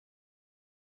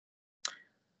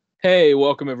Hey,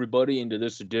 welcome everybody into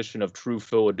this edition of True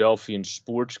Philadelphian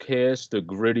Sportscast, the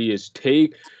grittiest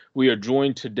take. We are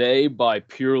joined today by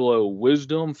Pirlo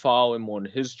Wisdom, follow him on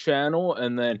his channel,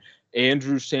 and then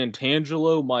Andrew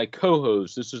Santangelo, my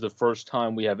co-host. This is the first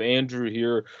time we have Andrew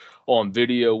here on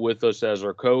video with us as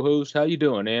our co-host. How you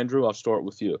doing, Andrew? I'll start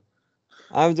with you.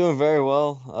 I'm doing very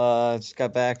well. Just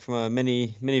got back from a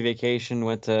mini vacation.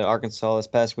 Went to Arkansas this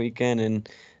past weekend, and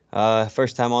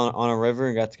first time on a river,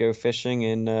 and got to go fishing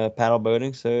and paddle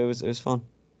boating. So it was fun.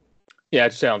 Yeah,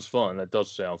 it sounds fun. That does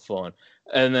sound fun.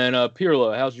 And then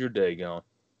Pirlo, how's your day going?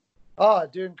 Oh,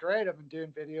 doing great. I've been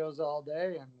doing videos all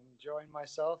day and enjoying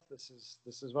myself. This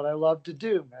is what I love to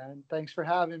do, man. Thanks for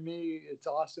having me. It's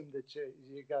awesome that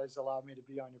you guys allow me to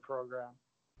be on your program.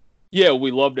 Yeah,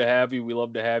 we love to have you. We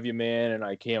love to have you, man. And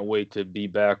I can't wait to be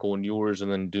back on yours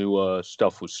and then do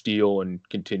stuff with Steel and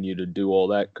continue to do all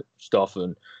that stuff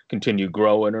and continue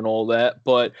growing and all that.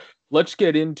 But let's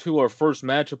get into our first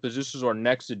matchup as this is our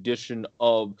next edition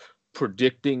of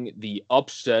predicting the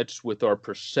upsets with our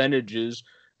percentages.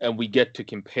 And we get to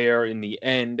compare in the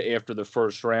end after the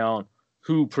first round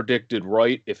who predicted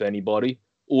right, if anybody,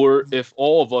 or if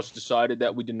all of us decided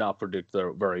that we did not predict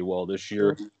very well this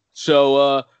year.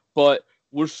 But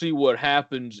we'll see what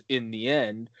happens in the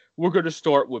end. We're going to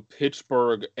start with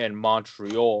Pittsburgh and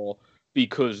Montreal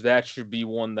because that should be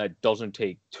one that doesn't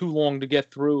take too long to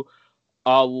get through.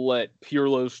 I'll let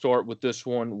Pirlo start with this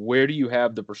one. Where do you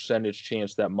have the percentage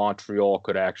chance that Montreal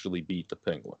could actually beat the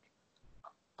Penguins?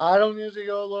 I don't usually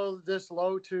go this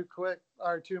low too quick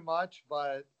or too much,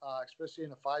 but especially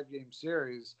in a 5-game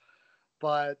series.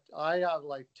 But I have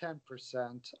like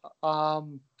 10%.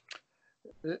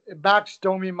 Max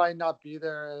Domi might not be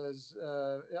there as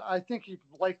I think he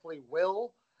likely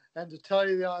will. And to tell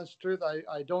you the honest truth,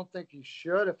 I don't think he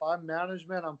should. If I'm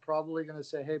management, I'm probably going to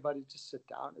say, hey, buddy, just sit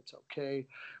down. It's okay.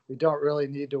 We don't really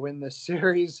need to win this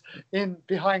series in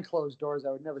behind closed doors. I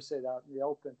would never say that in the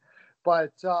open.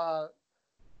 But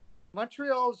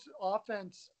Montreal's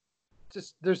offense,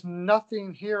 just there's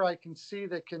nothing here I can see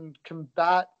that can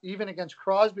combat even against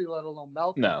Crosby, let alone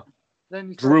Malkin. No.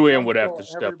 Then you Drouin would have to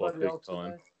step up big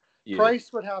time. Yeah.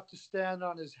 Price would have to stand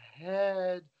on his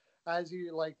head as he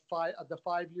like 5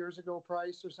 years ago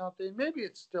Price or something. Maybe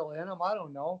it's still in him. I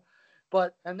don't know.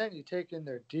 But and then you take in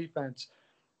their defense,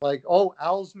 like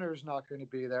Alzner's not going to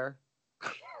be there.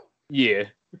 Yeah.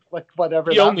 Like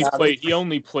whatever. He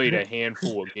only played a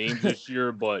handful of games this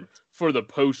year, but for the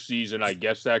postseason, I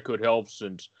guess that could help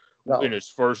since in his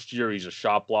first year he's a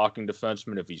shot blocking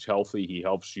defenseman. If he's healthy, he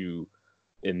helps you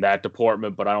in that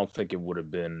department, but I don't think it would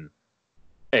have been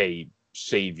a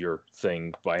savior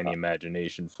thing by any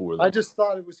imagination for them. I just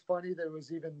thought it was funny that it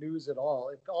was even news at all.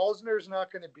 If Alzner's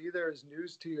not going to be there as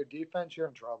news to your defense, you're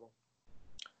in trouble.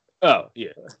 Oh,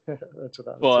 yeah. That's what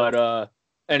I was saying.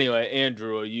 Anyway,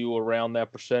 Andrew, are you around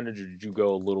that percentage, or did you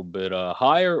go a little bit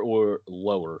higher or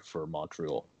lower for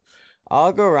Montreal?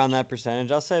 I'll go around that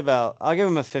percentage. I'll give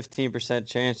him a 15%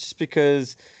 chance just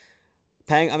because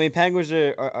Penguins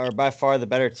are by far the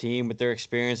better team with their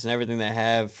experience and everything they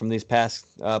have from these past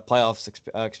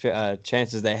playoffs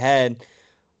chances they had.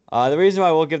 The reason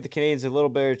why we'll give the Canadiens a little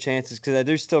better chances because I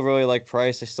do still really like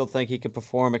Price. I still think he can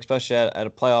perform, especially at a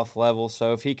playoff level.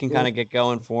 So if he can kind of get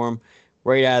going for him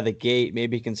right out of the gate,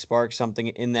 maybe he can spark something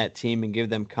in that team and give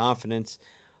them confidence.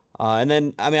 And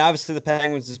then, obviously the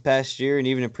Penguins this past year and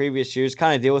even in previous years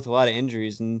kind of deal with a lot of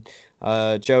injuries. And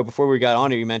Joe, before we got on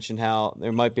here, you mentioned how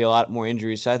there might be a lot more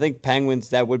injuries. So I think Penguins,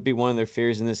 that would be one of their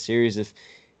fears in this series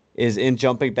is in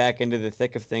jumping back into the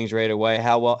thick of things right away.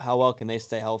 How well can they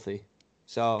stay healthy?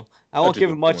 So I won't give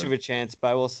him much of a chance, but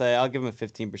I will say I'll give him a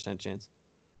 15% chance.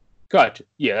 Gotcha.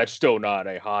 Yeah, that's still not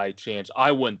a high chance.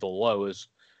 I went the lowest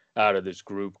out of this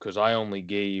group because I only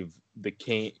gave the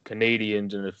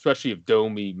Canadiens, and especially if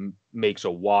Domi makes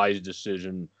a wise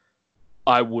decision,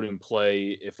 I wouldn't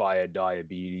play if I had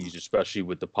diabetes, especially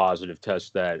with the positive tests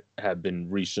that have been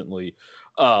recently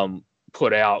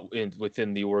put out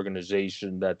within the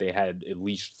organization that they had at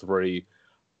least 3.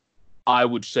 I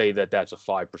would say that that's a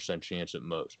 5% chance at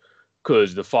most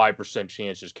because the 5%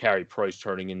 chance is Carey Price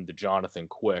turning into Jonathan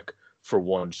Quick for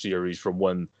one series from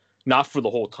when, not for the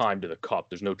whole time to the Cup.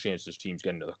 There's no chance this team's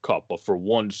getting to the Cup, but for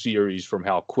one series from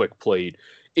how Quick played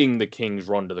in the Kings'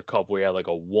 run to the Cup, we had like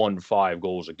a 1-5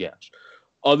 goals against.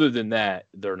 Other than that,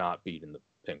 they're not beating the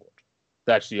Penguins.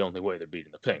 That's the only way they're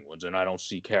beating the Penguins, and I don't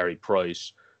see Carey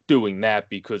Price doing that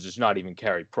because it's not even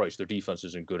Carey Price. Their defense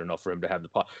isn't good enough for him to have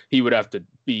the he would have to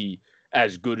be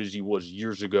as good as he was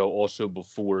years ago, also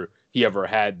before he ever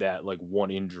had that like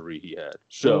one injury he had.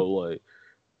 So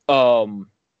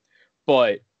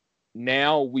but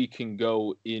now we can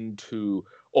go into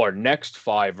our next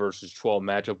 5 versus 12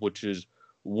 matchup, which is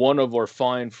one of our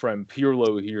fine friend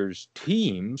Pirlo here's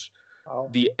teams,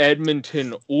 the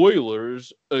Edmonton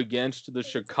Oilers against the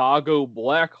Chicago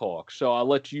Blackhawks. So I'll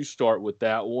let you start with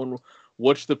that one.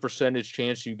 What's the percentage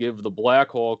chance you give the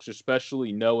Blackhawks,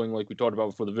 especially knowing, like we talked about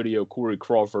before the video, Corey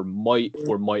Crawford might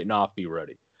or might not be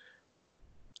ready?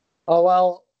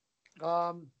 Oh,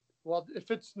 well,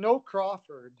 if it's no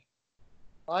Crawford,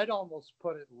 I'd almost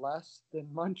put it less than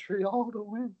Montreal to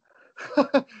win.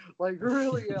 Like,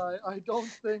 really, I don't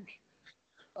think.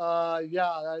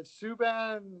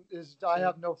 Subban is. I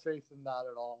have no faith in that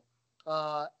at all.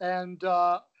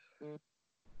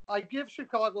 I give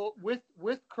Chicago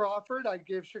with Crawford. I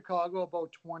give Chicago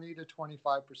about 20 to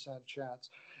 25% chance,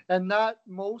 and that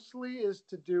mostly is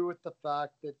to do with the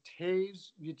fact that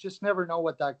Toews. You just never know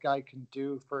what that guy can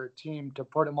do for a team to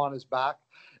put him on his back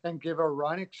and give a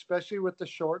run, especially with the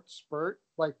short spurt,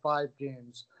 like 5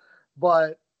 games,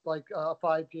 but like a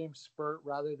 5-game spurt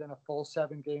rather than a full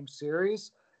 7-game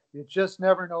series. You just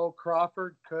never know.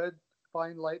 Crawford could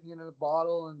find lightning in a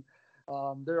bottle, and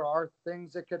there are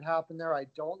things that could happen there. I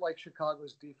don't like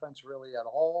Chicago's defense really at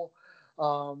all.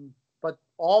 But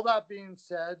all that being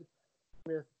said,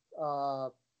 with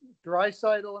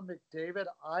Draisaitl and McDavid,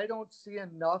 I don't see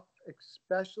enough,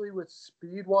 especially with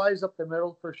speed-wise up the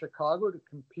middle for Chicago to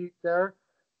compete there.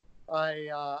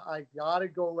 I got to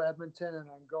go Edmonton, and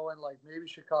I'm going like maybe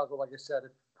Chicago. Like I said,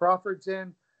 if Crawford's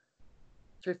in,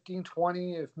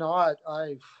 15-20. If not,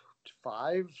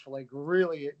 5. Like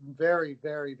really very,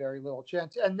 very, very little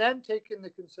chance. And then take into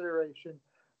consideration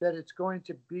that it's going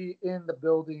to be in the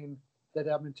building that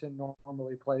Edmonton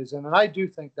normally plays in. And I do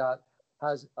think that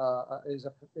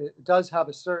it does have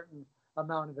a certain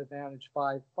amount of advantage,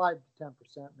 5 to 10%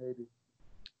 maybe.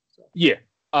 So. Yeah,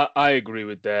 I agree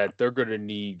with that. They're going to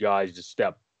need guys to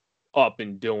step up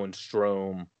in Dylan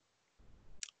Strome.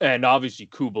 And obviously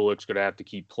Kubelik's going to have to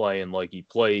keep playing like he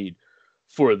played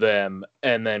for them.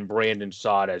 And then Brandon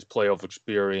Saad has playoff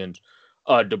experience.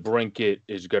 DeBrincat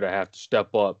is going to have to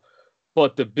step up.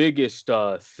 But the biggest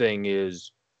thing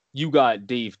is you got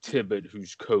Dave Tibbett,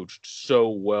 who's coached so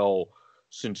well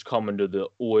since coming to the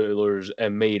Oilers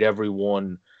and made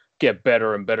everyone get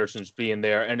better and better since being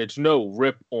there. And it's no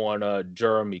rip on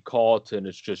Jeremy Colleton.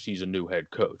 It's just he's a new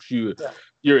head coach.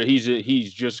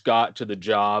 He's just got to the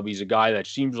job. He's a guy that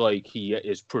seems like he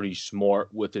is pretty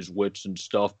smart with his wits and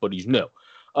stuff, but he's new.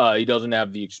 He doesn't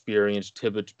have the experience.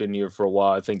 Tippett's been here for a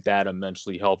while. I think that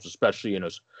immensely helps, especially in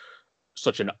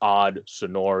such an odd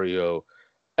scenario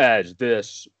as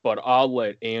this. But I'll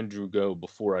let Andrew go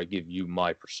before I give you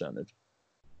my percentage.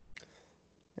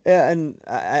 Yeah, and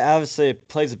obviously it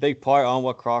plays a big part on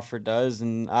what Crawford does,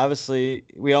 and obviously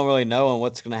we don't really know on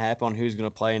what's going to happen, on who's going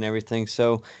to play and everything.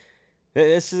 So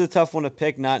this is a tough one to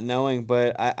pick, not knowing,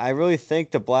 but I really think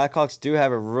the Blackhawks do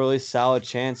have a really solid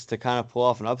chance to kind of pull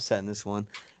off an upset in this one.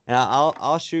 And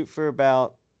I'll shoot for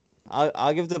about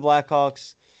I'll give the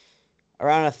Blackhawks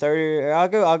around a 30. Or I'll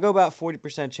go about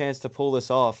 40% chance to pull this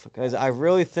off, because I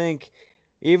really think,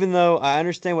 even though I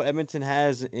understand what Edmonton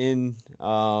has in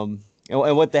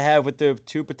and what they have with the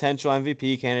 2 potential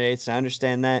MVP candidates, I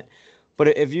understand that.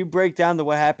 But if you break down to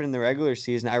what happened in the regular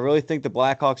season, I really think the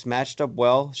Blackhawks matched up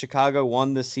well. Chicago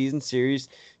won the season series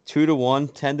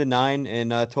 2-1, 10-9 in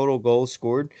total goals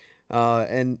scored.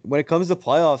 And when it comes to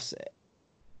playoffs,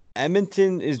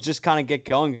 Edmonton is just kind of get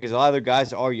going because a lot of their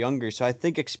guys are younger. So I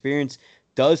think experience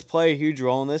does play a huge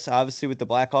role in this. Obviously, with the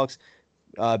Blackhawks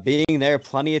being there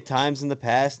plenty of times in the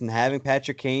past and having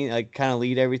Patrick Kane like kind of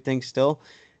lead everything still.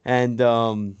 And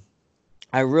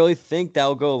I really think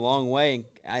that'll go a long way. And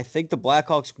I think the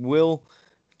Blackhawks will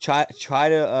try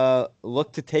to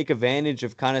look to take advantage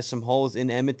of kind of some holes in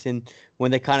Edmonton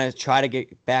when they kind of try to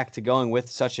get back to going with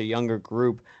such a younger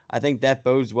group. I think that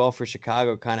bodes well for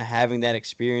Chicago, kind of having that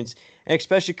experience, and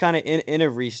especially kind of in a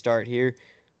restart here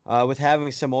with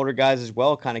having some older guys as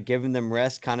well, kind of giving them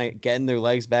rest, kind of getting their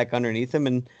legs back underneath them.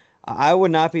 And I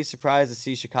would not be surprised to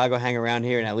see Chicago hang around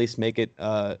here and at least make it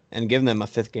and give them a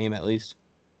 5th game at least.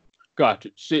 Gotcha.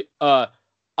 See,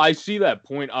 I see that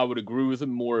point. I would agree with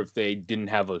him more if they didn't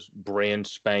have a brand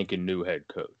spanking new head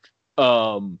coach.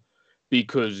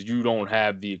 Because you don't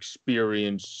have the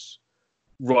experience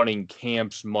running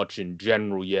camps much in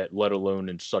general yet, let alone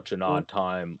in such an odd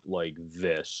time like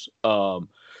this.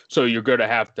 So you're going to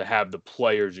have the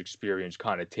players' experience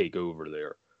kind of take over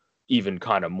there, even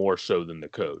kind of more so than the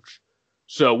coach.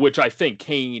 So, which I think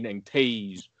Kane and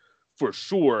Toews for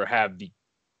sure have the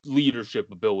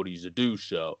leadership abilities to do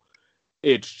so.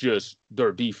 It's just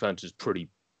their defense is pretty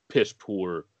piss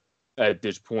poor at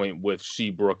this point with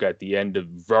Seabrook at the end of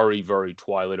very, very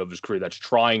twilight of his career that's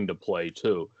trying to play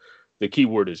too. The key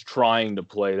word is trying to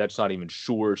play. That's not even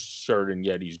certain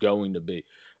yet he's going to be.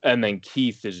 And then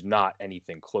Keith is not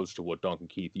anything close to what Duncan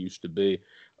Keith used to be.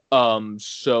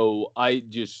 So I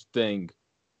just think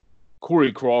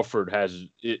Corey Crawford has,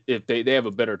 if they have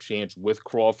a better chance with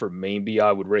Crawford, maybe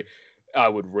I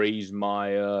would raise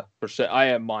my percent. I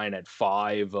have mine at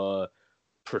 5%,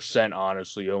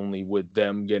 honestly, only with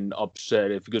them getting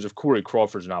upset. Because if Corey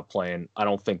Crawford's not playing, I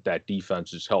don't think that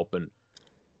defense is helping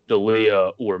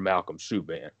D'Elia or Malcolm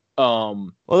Subban.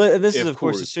 Well, this is of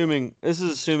course assuming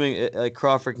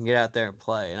Crawford can get out there and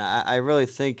play, and I really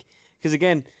think because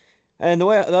again. And the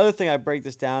other thing I break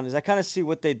this down is I kind of see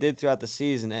what they did throughout the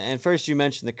season. And first you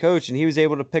mentioned the coach, and he was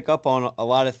able to pick up on a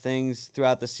lot of things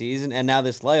throughout the season. And now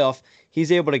this layoff,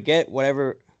 he's able to get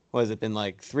whatever, what has it been,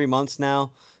 like 3 months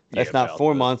now, if not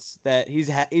 4 months, that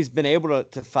he's been able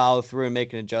to follow through and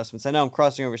making adjustments. I know I'm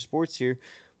crossing over sports here,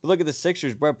 but look at the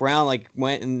Sixers. Brett Brown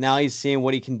went, and now he's seeing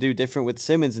what he can do different with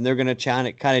Simmons, and they're going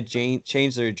to kind of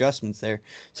change their adjustments there.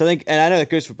 So I think, and I know that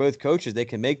goes for both coaches, they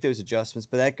can make those adjustments,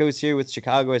 but that goes here with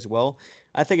Chicago as well.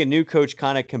 I think a new coach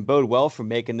kind of can bode well for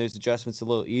making those adjustments a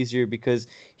little easier because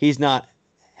he doesn't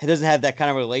have that kind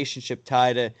of relationship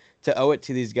tie to owe it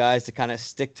to these guys to kind of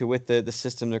stick to with the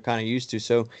system they're kind of used to.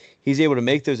 So he's able to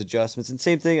make those adjustments. And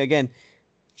same thing again.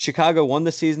 Chicago won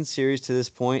the season series to this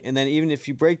point, and then even if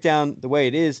you break down the way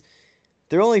it is,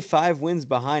 they're only 5 wins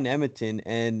behind Edmonton,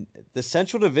 and the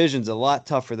Central Division's a lot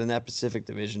tougher than that Pacific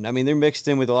Division. I mean, they're mixed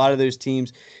in with a lot of those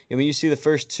teams. I mean, you see the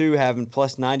first 2 having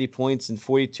plus 90 points and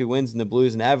 42 wins in the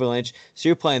Blues and Avalanche, so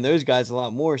you're playing those guys a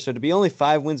lot more. So to be only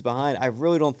 5 wins behind, I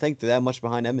really don't think they're that much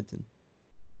behind Edmonton.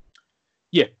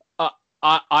 Yeah,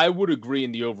 I would agree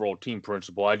in the overall team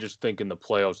principle. I just think in the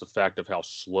playoffs, the fact of how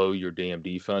slow your damn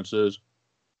defense is,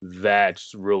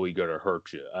 that's really going to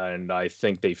hurt you. And I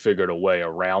think they figured a way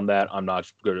around that. I'm not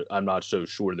so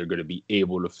sure they're going to be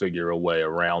able to figure a way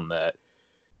around that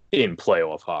in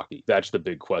playoff hockey. That's the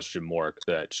big question mark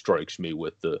that strikes me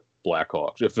with the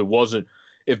Blackhawks.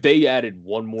 If they added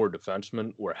one more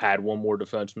defenseman or had one more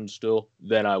defenseman still,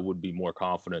 then I would be more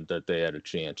confident that they had a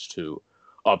chance to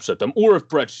upset them. Or if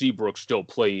Brett Seabrook still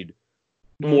played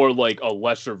more like a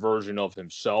lesser version of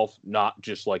himself, not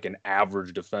just like an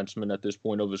average defenseman at this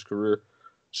point of his career.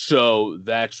 So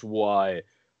that's why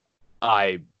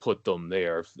I put them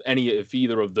there. If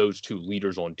either of those 2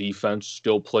 leaders on defense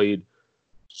still played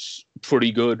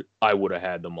pretty good, I would have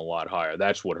had them a lot higher.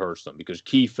 That's what hurts them because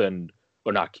Taves and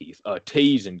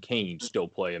Kane still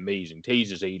play amazing.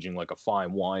 Taves is aging like a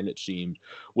fine wine, it seems,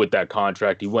 with that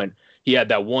contract. He had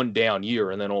that one down year,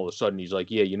 and then all of a sudden he's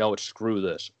like, yeah, you know what, screw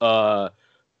this.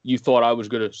 You thought I was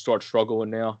going to start struggling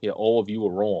now? Yeah, all of you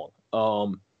were wrong.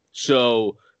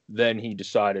 So then he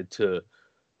decided to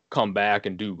come back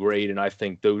and do great, and I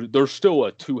think they're still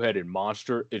a 2-headed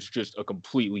monster. It's just a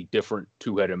completely different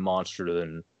 2-headed monster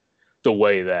than the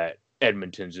way that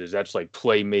Edmonton's is. That's like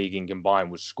playmaking combined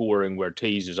with scoring, where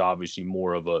Taves is obviously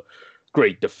more of a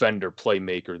great defender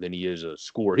playmaker than he is a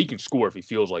scorer. He can score if he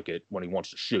feels like it when he wants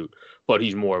to shoot, but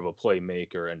he's more of a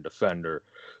playmaker and defender.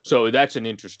 So that's an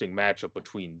interesting matchup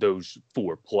between those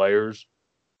 4 players.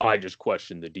 I just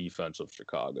question the defense of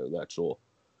Chicago. That's all.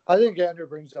 I think Andrew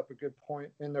brings up a good point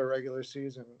in their regular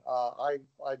season. I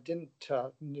didn't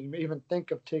even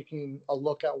think of taking a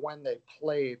look at when they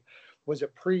played. Was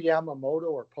it pre-Yamamoto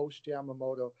or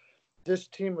post-Yamamoto? This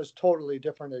team was totally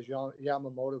different as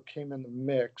Yamamoto came in the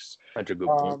mix. That's a good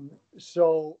point.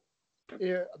 So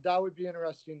that would be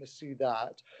interesting to see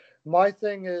that. My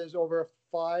thing is over a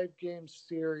 5-game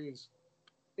series,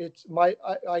 I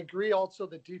agree also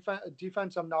the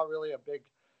defense I'm not really a big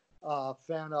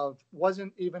fan of.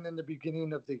 Wasn't even in the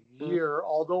beginning of the year,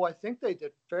 although I think they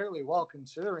did fairly well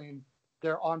considering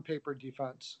their on-paper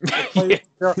defense.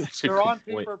 Their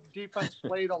on-paper defense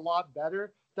played a lot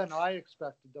better than I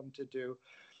expected them to do.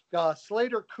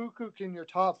 Slater Kukuk in your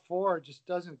top 4 just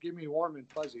doesn't give me warm and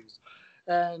fuzzies.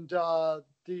 And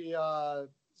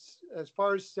as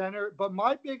far as center, but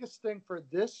my biggest thing for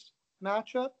this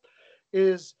matchup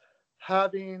is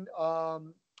having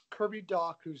Kirby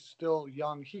Dach, who's still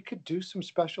young. He could do some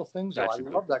special things. I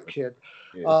love that kid.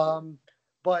 Yeah.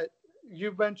 But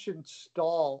you mentioned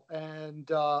Stahl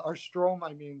and or Strome.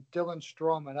 I mean Dylan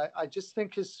Strome, and I just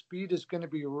think his speed is going to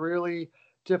be really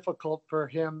difficult for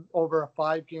him over a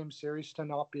 5-game series to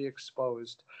not be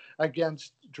exposed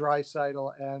against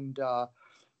Draisaitl and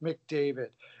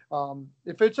McDavid.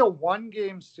 If it's a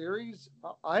 1-game series,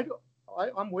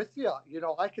 I'm with you. You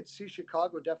know, I could see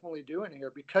Chicago definitely doing it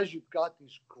here because you've got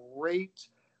these great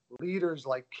leaders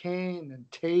like Kane and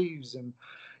Taves and,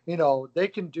 they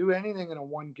can do anything in a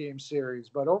 1-game series,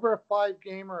 but over a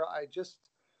 5-gamer,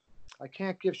 I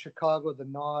can't give Chicago the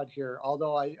nod here.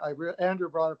 Although Andrew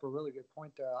brought up a really good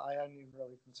point that I hadn't even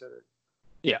really considered.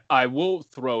 Yeah, I will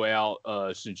throw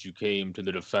out, since you came to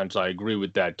the defense, I agree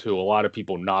with that too. A lot of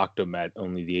people knocked him at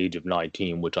only the age of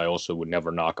 19, which I also would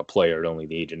never knock a player at only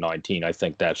the age of 19. I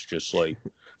think that's just like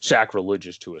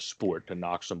sacrilegious to a sport to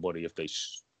knock somebody if they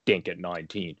stink at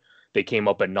 19. They came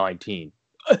up at 19.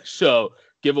 So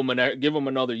give them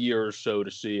another year or so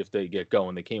to see if they get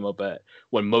going. They came up at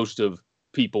when most of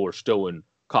people are still in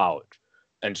college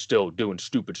and still doing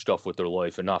stupid stuff with their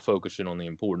life and not focusing on the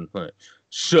important thing.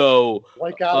 So,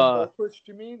 like Adam Gilchrist,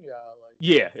 you mean?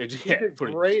 Yeah, he did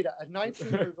great at 19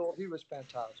 years old. He was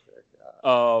fantastic.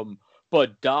 Yeah.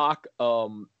 But Doc,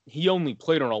 he only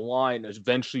played on a line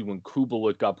eventually when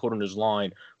Kubalik got put on his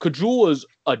line. Caggiula's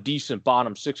a decent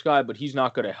bottom 6 guy, but he's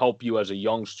not going to help you as a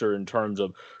youngster in terms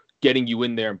of getting you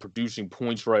in there and producing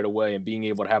points right away and being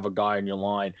able to have a guy in your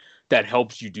line that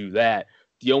helps you do that.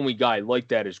 The only guy like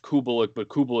that is Kubalik, but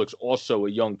Kubalik's also a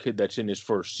young kid that's in his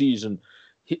first season.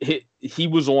 He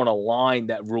was on a line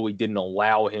that really didn't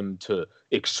allow him to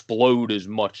explode as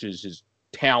much as his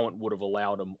talent would have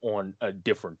allowed him on a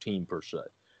different team per se.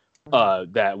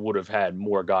 That would have had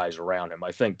more guys around him.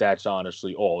 I think that's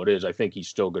honestly all it is. I think he's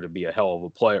still going to be a hell of a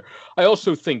player. I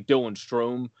also think Dylan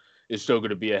Strome is still going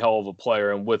to be a hell of a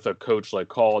player, and with a coach like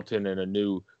Carleton and a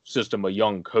new system, a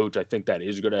young coach, I think that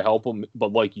is going to help him.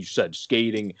 But like you said,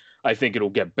 skating, I think it'll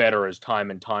get better as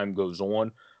time goes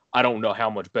on. I don't know how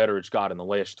much better it's got in the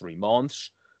last 3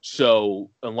 months. So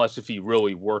unless if he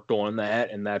really worked on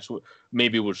that, and that's what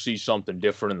maybe we'll see something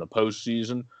different in the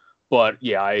postseason. But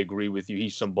yeah, I agree with you.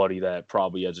 He's somebody that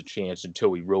probably has a chance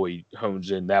until he really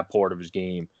hones in that part of his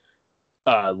game,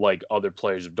 like other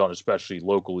players have done, especially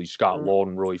locally. Scott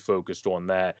Lawton really focused on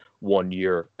that 1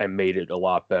 year and made it a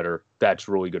lot better. That's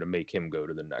really going to make him go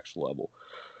to the next level.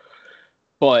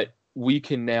 But we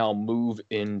can now move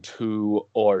into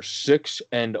our 6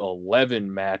 and 11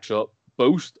 matchup.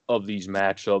 Both of these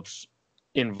matchups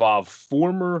involve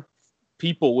former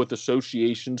people with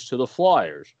associations to the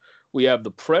Flyers. We have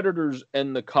the Predators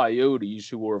and the Coyotes,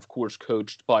 who are, of course,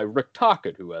 coached by Rick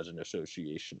Tocchet, who has an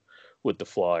association with the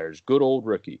Flyers. Good old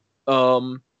Ricky.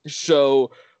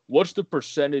 So what's the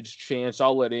percentage chance?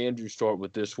 I'll let Andrew start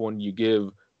with this one. You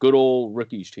give good old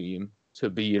Ricky's team to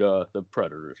beat the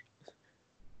Predators.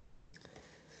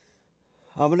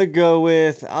 I'm gonna go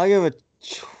with I'll give him a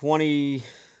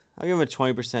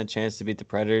 20% chance to beat the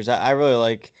Predators. I really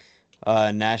like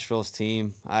Nashville's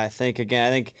team. I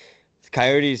think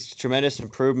Coyotes tremendous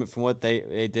improvement from what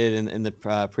they did in the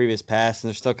previous past, and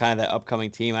they're still kind of that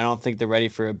upcoming team. I don't think they're ready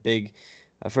for a big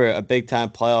time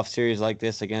playoff series like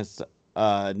this against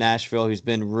Nashville, who's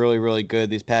been really, really good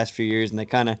these past few years.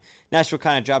 And Nashville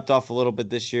kind of dropped off a little bit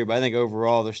this year, but I think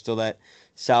overall they're still that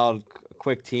solid,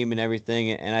 quick team and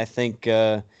everything. And I think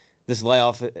this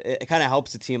layoff, it kind of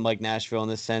helps a team like Nashville in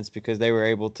this sense because they were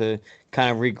able to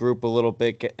kind of regroup a little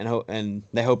bit and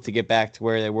they hope to get back to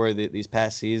where they were these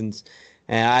past seasons.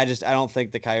 And I don't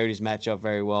think the Coyotes match up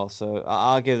very well, so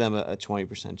I'll give them a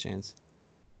 20% chance.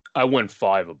 I went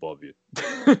 5 above you.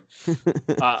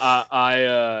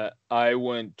 I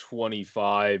went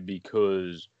 25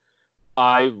 because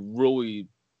I really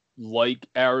like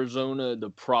Arizona.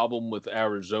 The problem with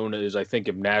Arizona is I think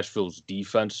if Nashville's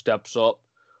defense steps up,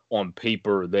 on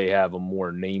paper they have a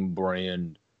more name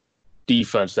brand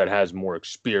defense that has more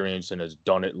experience and has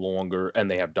done it longer, and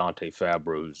they have Dante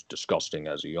Fabro, who's disgusting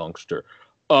as a youngster.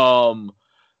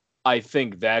 I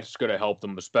think that's going to help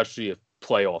them, especially if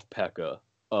playoff Pekka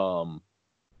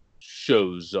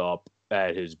shows up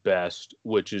at his best,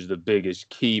 which is the biggest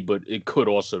key, but it could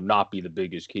also not be the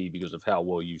biggest key because of how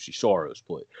well UC Soros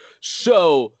played.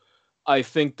 So I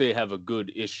think they have a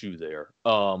good issue there,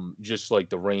 just like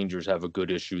the Rangers have a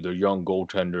good issue. Their young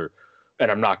goaltender,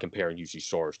 and I'm not comparing UC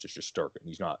Soros to Shesterkin.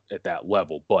 He's not at that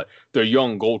level, but their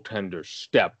young goaltender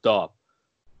stepped up,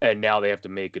 and now they have to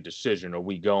make a decision. Are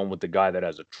we going with the guy that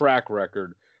has a track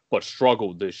record but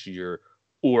struggled this year,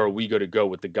 or are we going to go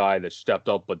with the guy that stepped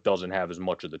up but doesn't have as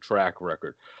much of the track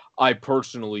record? I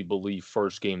personally believe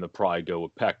first game they'll probably go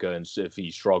with Pekka, and if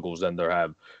he struggles, then they'll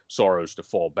have Soros to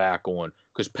fall back on,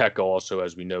 because Pekka also,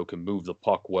 as we know, can move the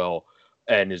puck well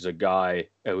and is a guy,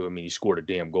 I mean, he scored a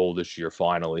damn goal this year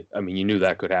finally. I mean, you knew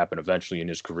that could happen eventually in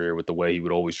his career with the way he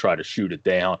would always try to shoot it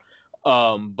down.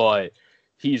 But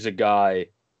he's a guy,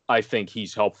 I think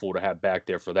he's helpful to have back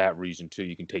there for that reason, too.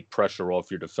 You can take pressure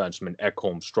off your defenseman.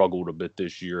 Ekholm struggled a bit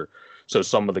this year. So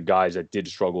some of the guys that did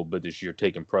struggle a bit this year,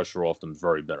 taking pressure off them is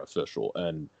very beneficial.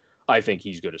 And I think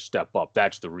he's going to step up.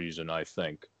 That's the reason I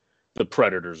think the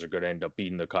Predators are going to end up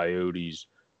beating the Coyotes.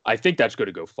 I think that's going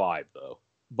to go 5, though.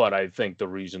 But I think the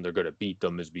reason they're going to beat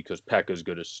them is because Pekka's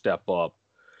going to step up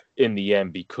in the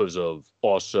end because of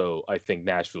also, I think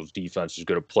Nashville's defense is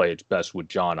going to play its best with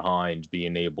John Hynes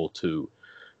being able to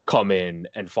come in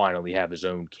and finally have his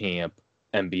own camp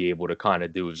and be able to kind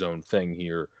of do his own thing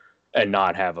here and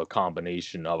not have a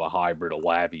combination of a hybrid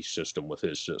Olavi system with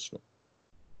his system.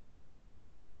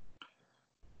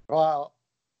 Well,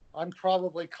 I'm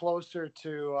probably closer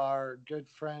to our good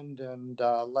friend and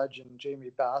legend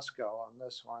Jamie Basco on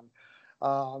this one.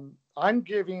 I'm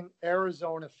giving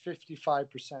Arizona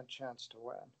 55% chance to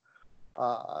win.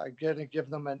 I'm going to give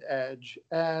them an edge.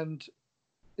 And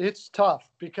it's tough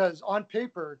because on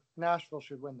paper, Nashville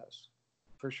should win this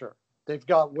for sure. They've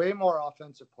got way more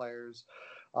offensive players.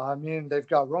 I mean, they've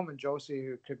got Roman Josi,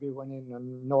 who could be winning the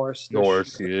Norris.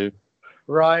 Yeah.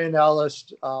 Ryan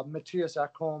Ellis, Matthias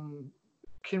Ekholm.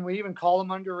 Can we even call him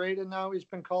underrated now? He's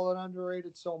been called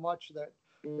underrated so much that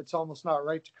it's almost not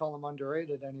right to call him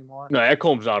underrated anymore. No,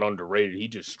 Ekholm's not underrated. He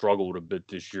just struggled a bit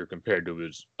this year compared to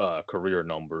his career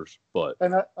numbers.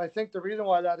 And I think the reason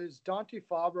why that is Dante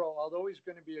Fabro, although he's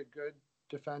going to be a good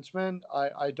defenseman,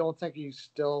 I don't think he's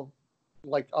still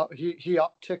like he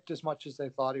upticked as much as they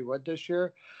thought he would this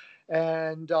year.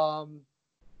 And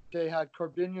they had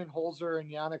Corbinian, Holzer,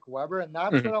 and Yannick Weber, and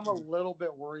that's what I'm a little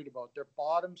bit worried about. Their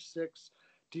bottom 6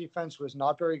 defense was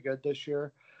not very good this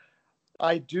year.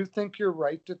 I do think you're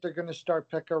right that they're going to start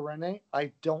Pekka Rinne.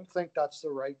 I don't think that's the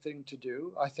right thing to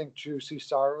do. I think Juuse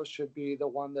Saros should be the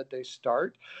one that they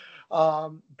start.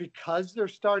 Because they're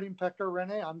starting Pekka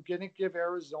Rinne, I'm going to give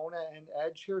Arizona an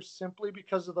edge here simply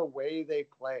because of the way they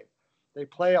play. They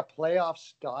play a playoff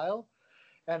style.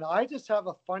 And I just have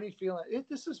a funny feeling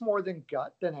this is more than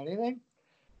gut than anything.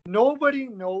 Nobody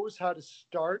knows how to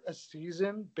start a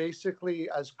season basically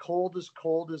as cold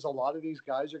as a lot of these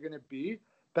guys are going to be,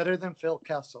 better than Phil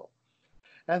Kessel.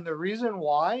 And the reason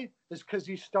why is because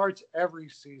he starts every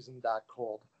season that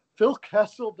cold. Phil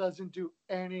Kessel doesn't do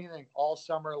anything all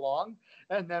summer long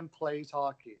and then plays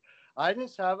hockey. I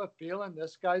just have a feeling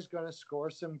this guy's going to score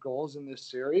some goals in this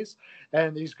series,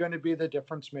 and he's going to be the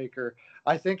difference maker.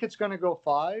 I think it's going to go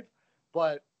 5,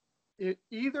 but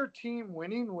either team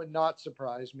winning would not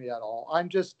surprise me at all.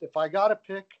 If I got to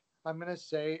pick, I'm going to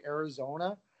say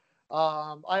Arizona.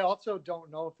 I also don't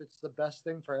know if it's the best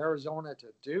thing for Arizona to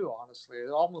do, honestly.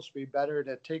 It'd almost be better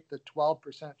to take the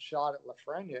 12% shot at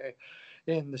Lafreniere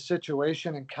in the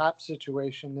situation and cap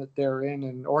situation that they're in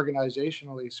and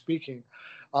organizationally speaking.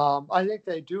 I think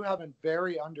they do have a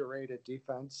very underrated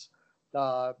defense,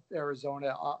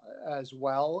 Arizona as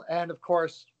well. And, of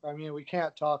course, I mean, we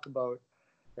can't talk about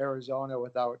Arizona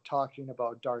without talking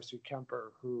about Darcy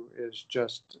Kemper, who is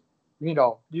just,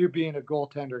 you being a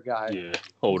goaltender guy. Yeah,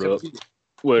 hold up.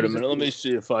 Wait a minute. Let me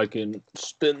see if I can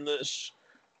spin this.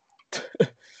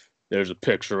 There's a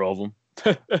picture of him.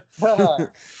 Yeah.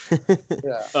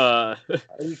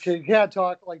 You can't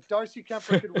talk like Darcy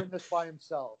Kemper could win this by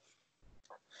himself.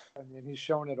 I mean, he's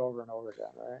shown it over and over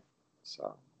again, right?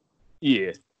 So.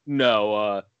 Yeah.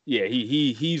 No. Yeah.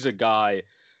 He's a guy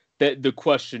that the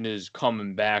question is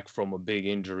coming back from a big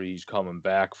injury. He's coming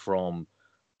back from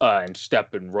and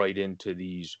stepping right into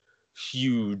these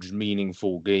huge,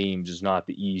 meaningful games is not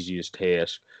the easiest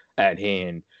task at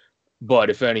hand. But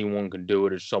if anyone can do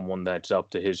it, it's someone that's up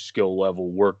to his skill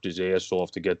level, worked his ass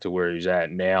off to get to where he's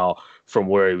at now, from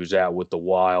where he was at with the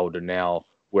Wild to now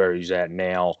where he's at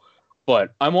now.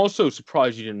 But I'm also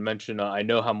surprised you didn't mention, I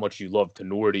know how much you love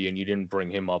Tenorti, and you didn't bring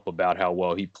him up about how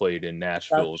well he played in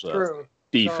Nashville's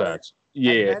defense.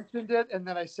 Yeah. I mentioned it, and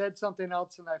then I said something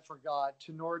else, and I forgot.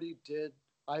 Tenorti did.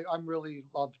 I'm really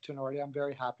love Tenorti. I'm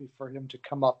very happy for him to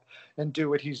come up and do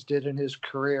what he's did in his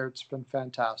career. It's been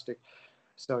fantastic.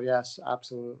 So, yes,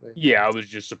 absolutely. Yeah, I was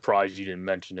just surprised you didn't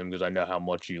mention him because I know how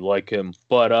much you like him.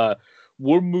 But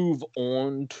we'll move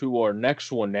on to our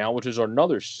next one now, which is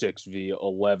another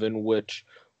 6v11, which,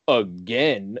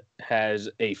 again, has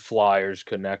a Flyers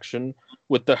connection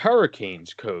with the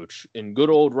Hurricanes coach. And good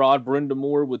old Rod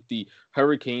Brind'Amour with the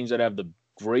Hurricanes that have the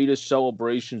greatest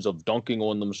celebrations of dunking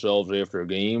on themselves after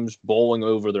games, bowling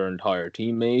over their entire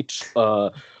teammates,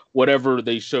 whatever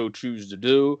they so choose to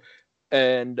do.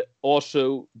 And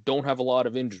also don't have a lot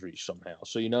of injuries somehow.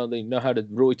 So, they know how to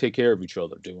really take care of each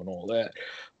other doing all that.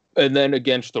 And then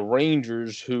against the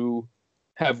Rangers, who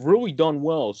have really done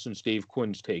well since Dave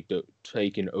Quinn's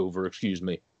taken over,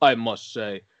 I must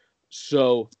say.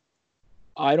 So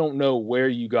I don't know where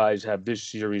you guys have this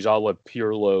series. I'll let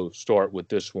Pirlo start with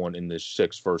this one in this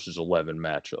 6 versus 11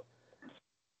 matchup.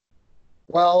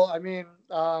 Well, I mean,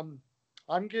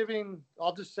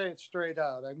 I'll just say it straight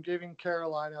out. I'm giving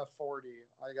Carolina 40.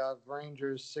 I got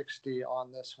Rangers 60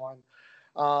 on this one.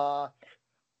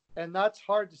 And that's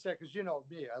hard to say because you know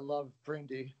me, I love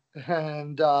Brindy.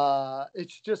 And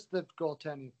it's just the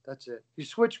goaltending. That's it. You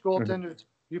switch goaltenders,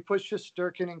 you put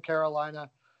Shesterkin in Carolina,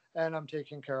 and I'm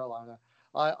taking Carolina.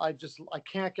 I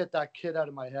can't get that kid out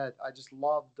of my head. I just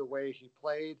love the way he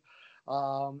played.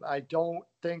 I don't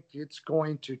think it's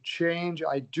going to change.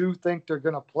 I do think they're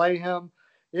going to play him.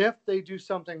 If they do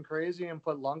something crazy and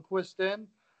put Lundqvist in,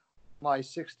 my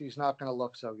 60 is not going to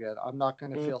look so good. I'm not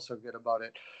going to feel so good about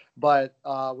it. But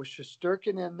with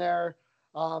Shesterkin in there,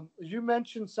 you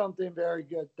mentioned something very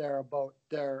good there about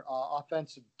their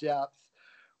offensive depth.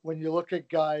 When you look at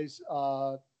guys,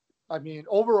 I mean,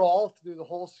 overall through the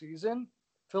whole season,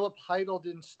 Philip Heidel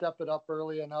didn't step it up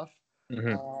early enough.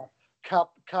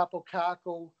 Capo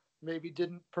Caco maybe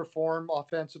didn't perform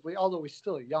offensively, although he's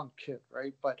still a young kid,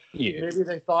 right? But maybe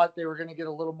they thought they were going to get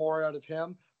a little more out of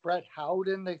him. Brett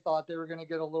Howden, they thought they were going to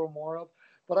get a little more of.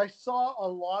 But I saw a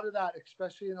lot of that,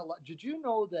 especially in the. Did you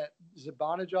know that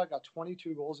Zibanejad got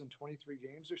 22 goals in 23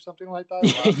 games or something like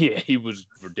that? Yeah, he was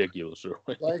ridiculous.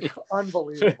 Like,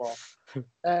 unbelievable.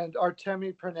 And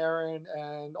Artemi Panarin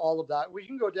and all of that. We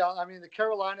can go down. I mean, the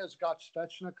Carolinas got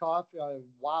Svechnikov.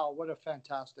 Wow, what a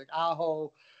fantastic.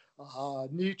 Aho,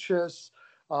 Nietzsche's,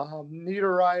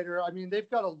 Niederreiter. I mean, they've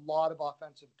got a lot of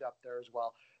offensive depth there as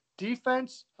well.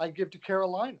 Defense, I give to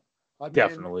Carolina. I mean,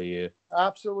 definitely, yeah.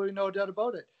 Absolutely no doubt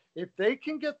about it. If they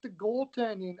can get the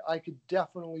goaltending, I could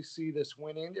definitely see this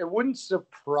winning. It wouldn't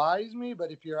surprise me,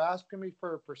 but if you're asking me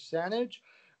for a percentage,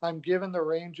 I'm giving the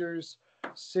Rangers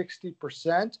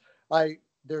 60%.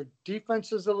 Their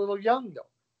defense is a little young, though.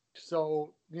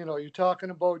 So, you know, you're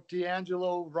talking about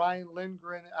D'Angelo, Ryan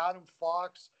Lindgren, Adam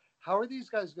Fox. How are these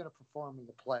guys going to perform in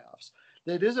the playoffs?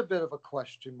 That is a bit of a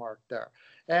question mark there.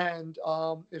 And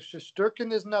if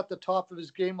Shesterkin isn't at the top of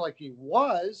his game like he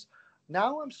was,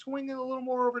 now I'm swinging a little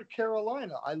more over to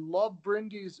Carolina. I love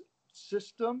Brindy's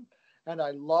system, and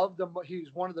I love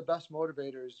he's one of the best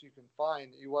motivators you can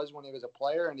find. He was when he was a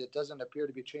player, and it doesn't appear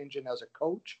to be changing as a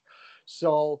coach.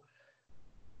 So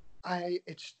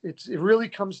it really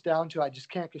comes down to I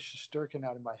just can't get Shesterkin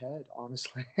out of my head,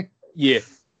 honestly. Yeah,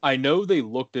 I know they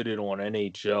looked at it on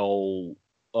NHL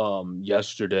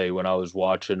yesterday when I was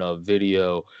watching a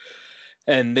video,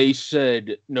 and they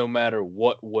said no matter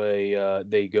what way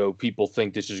they go, people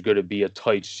think this is going to be a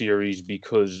tight series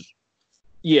because,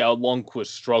 yeah, Lundqvist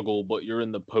struggled, but you're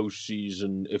in the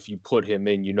postseason. If you put him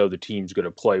in, you know the team's going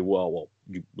to play well. Well,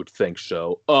 you would think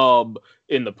so.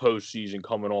 In the postseason,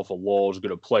 coming off a lull, is going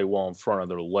to play well in front of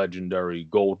their legendary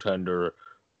goaltender,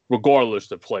 regardless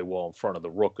to play well in front of the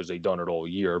Rook because they've done it all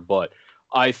year. But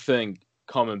I think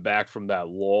coming back from that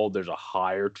lull, there's a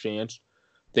higher chance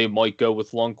they might go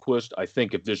with Lundqvist. I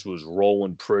think if this was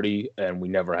rolling pretty and we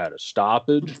never had a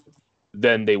stoppage,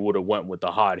 then they would have went with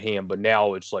the hot hand. But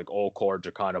now it's like all cards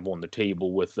are kind of on the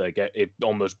table with like it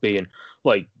almost being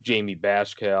like Jamie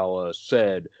Baskal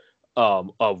said,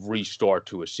 a restart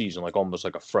to a season, like almost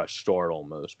like a fresh start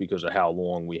almost because of how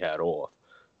long we had off.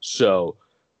 So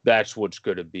that's what's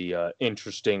going to be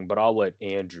interesting. But I'll let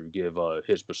Andrew give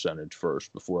his percentage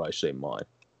first before I say mine.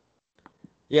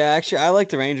 Yeah, actually, I like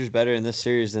the Rangers better in this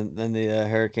series than the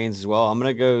Hurricanes as well.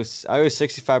 I go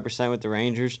 65% with the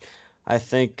Rangers. I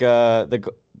think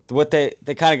what they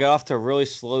kind of got off to a really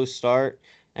slow start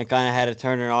and kind of had to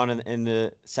turn it on in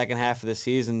the second half of the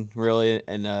season, really.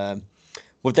 And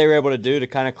what they were able to do to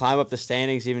kind of climb up the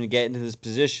standings, even to get into this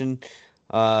position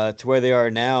to where they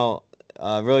are now,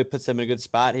 really puts them in a good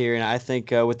spot here. And I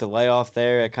think with the layoff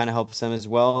there, it kind of helps them as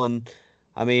well. And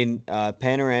I mean,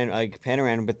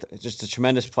 Panarin, but just a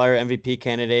tremendous player, MVP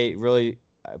candidate, really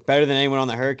better than anyone on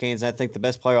the Hurricanes. I think the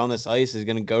best player on this ice is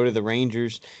going to go to the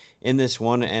Rangers in this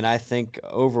one, and I think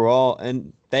overall,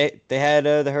 and they had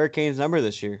the Hurricanes number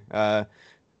this year. The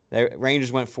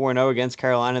Rangers went 4-0 against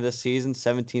Carolina this season,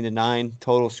 17-9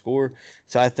 total score.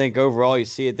 So I think overall, you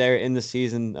see it there in the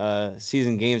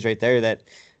season games right there that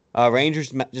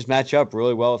Rangers just match up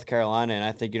really well with Carolina, and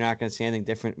I think you're not going to see anything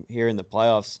different here in the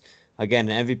playoffs. Again,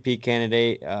 an MVP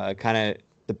candidate, kind of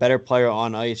the better player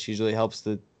on ice usually helps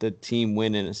the team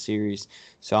win in a series.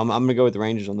 So I'm going to go with the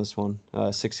Rangers on this one,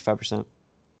 65%.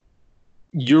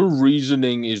 Your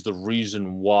reasoning is the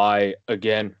reason why,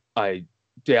 again, I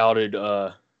doubted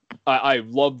I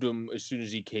loved him as soon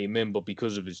as he came in, but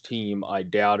because of his team, I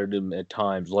doubted him at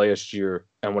times last year,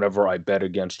 and whenever I bet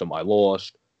against him, I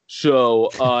lost. So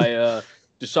I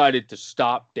decided to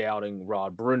stop doubting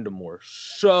Rod Brind'Amour.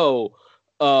 So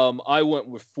I went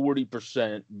with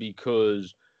 40%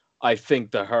 because I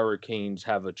think the Hurricanes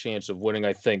have a chance of winning.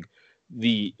 I think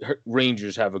the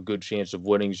Rangers have a good chance of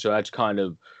winning. So that's kind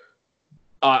of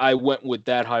I went with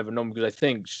that high of a number because I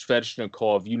think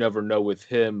Svechnikov, you never know with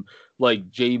him. Like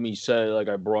Jamie said, like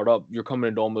I brought up, you're coming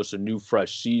into almost a new,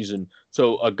 fresh season.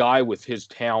 So a guy with his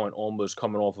talent almost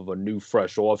coming off of a new,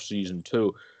 fresh off season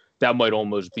too, that might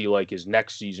almost be like his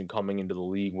next season coming into the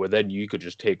league, where then you could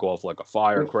just take off like a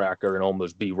firecracker and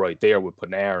almost be right there with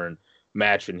Panarin,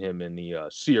 matching him in the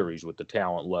series with the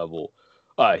talent level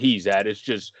he's at. It's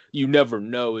just you never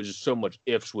know. There's just so much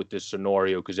ifs with this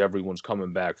scenario because everyone's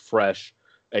coming back fresh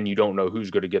and you don't know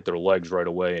who's going to get their legs right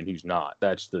away and who's not.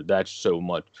 That's so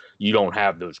much. You don't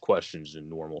have those questions in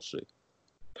normalcy.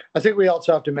 I think we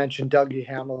also have to mention Dougie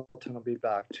Hamilton will be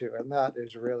back too, and that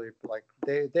is really like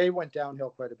they went downhill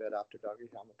quite a bit after Dougie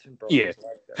Hamilton broke his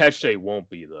leg there. Pesce won't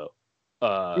be though.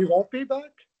 He won't be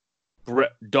back.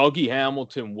 Dougie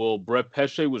Hamilton will. Brett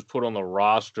Pesce was put on the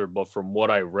roster, but from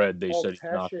what I read, they said he's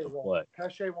not going to play.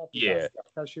 Pesce won't be back yet.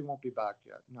 Pesce won't be back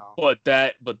yet. No. But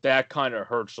that kind of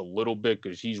hurts a little bit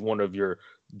because he's one of your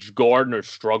Gardner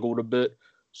struggled a bit.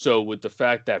 So with the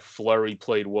fact that Fleury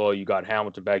played well, you got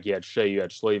Hamilton back, you had Shea, you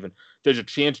had Slavin. There's a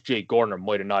chance Jake Gardner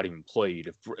might have not even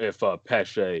played if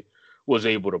Pesce was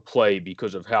able to play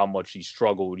because of how much he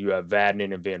struggled. You have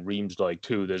Vatanen and Van Riemsdyk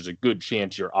too. There's a good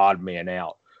chance you're odd man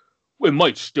out. It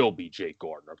might still be Jake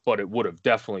Gardner, but it would have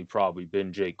definitely probably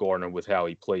been Jake Gardner with how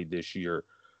he played this year,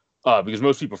 because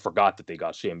most people forgot that they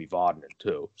got Sammy Vatanen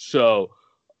too. So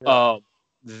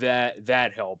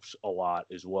that helps a lot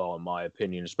as well, in my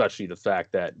opinion, especially the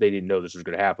fact that they didn't know this was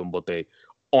going to happen, but they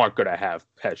aren't going to have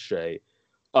Pesce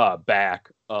back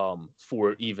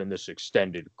for even this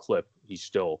extended clip. He's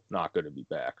still not going to be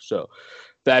back. So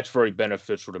that's very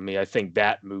beneficial to me. I think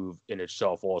that move in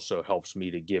itself also helps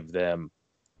me to give them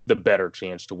the better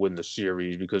chance to win the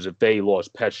series, because if they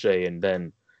lost Pesce and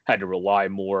then had to rely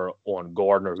more on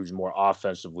Gardner, who's more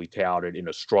offensively touted in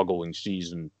a struggling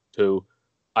season too,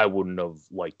 I wouldn't have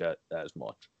liked that as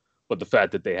much. But the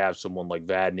fact that they have someone like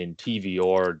Vatanen,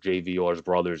 TVR, JVR's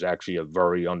brother, is actually a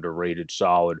very underrated,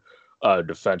 solid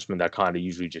defenseman that kind of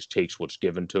usually just takes what's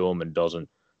given to him and doesn't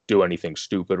do anything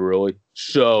stupid, really.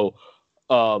 So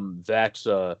that's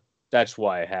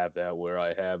why I have that where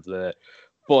I have that.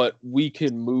 But we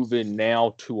can move in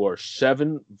now to our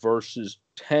 7 versus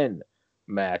 10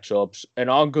 matchups.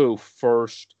 And I'll go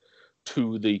first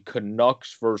to the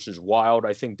Canucks versus Wild.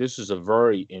 I think this is a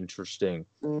very interesting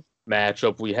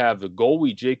matchup. We have the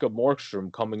goalie Jacob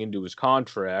Markstrom coming into his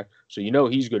contract. So you know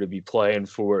he's going to be playing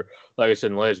for, like I said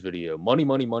in the last video, money,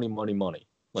 money, money, money, money,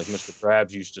 like Mr.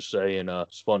 Krabs used to say in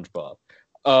SpongeBob.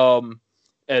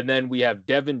 And then we have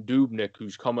Devin Dubnyk,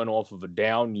 who's coming off of a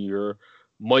down year,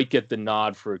 might get the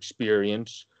nod for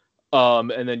experience.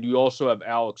 And then you also have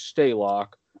Alex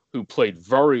Stalock, who played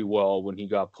very well when he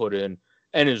got put in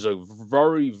and is a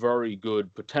very, very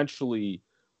good, potentially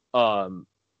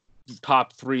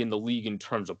top 3 in the league in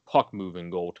terms of puck-moving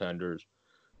goaltenders.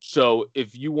 So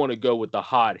if you want to go with the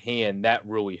hot hand, that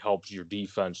really helps your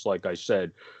defense, like I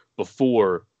said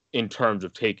before, in terms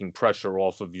of taking pressure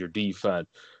off of your defense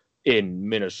in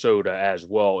Minnesota as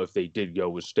well, if they did go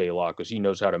with Stalock, because he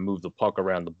knows how to move the puck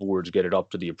around the boards, get it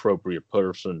up to the appropriate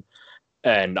person.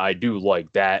 And I do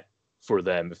like that for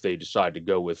them if they decide to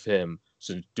go with him,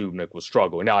 since Dubnyk was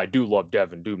struggling. Now, I do love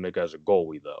Devin Dubnyk as a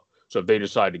goalie, though. So if they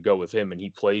decide to go with him and he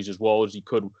plays as well as he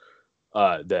could,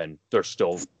 then they're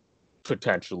still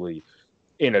potentially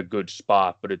in a good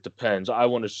spot. But it depends. I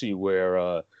want to see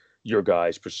where your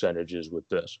guys' percentage is with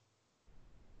this.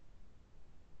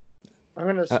 I'm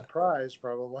going to surprise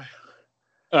probably.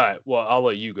 All right. Well, I'll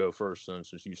let you go first then,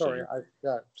 since you said.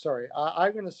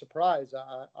 I'm going to surprise.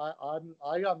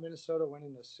 I got Minnesota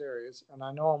winning this series, and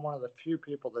I know I'm one of the few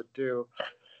people that do.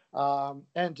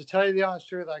 And to tell you the honest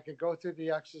truth, I could go through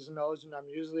the X's and O's, and I'm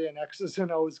usually an X's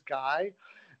and O's guy.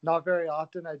 Not very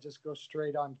often. I just go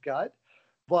straight on gut.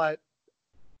 But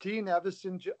Dean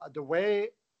Evason, the way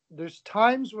there's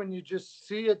times when you just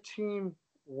see a team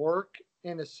work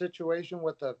in a situation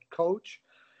with a coach,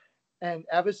 and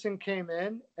Evason came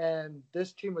in, and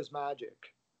this team was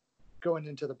magic going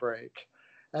into the break.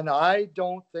 And I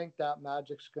don't think that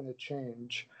magic's going to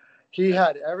change. He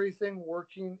had everything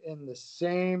working in the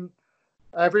same,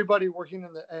 everybody working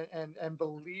in the and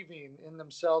believing in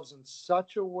themselves in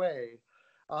such a way.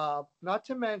 Not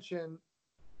to mention,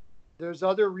 there's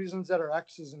other reasons that are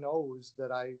X's and O's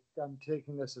that I'm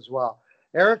taking this as well.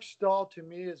 Eric Stahl, to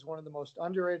me, is one of the most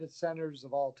underrated centers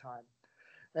of all time.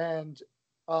 And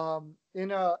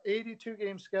in a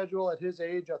 82-game schedule at his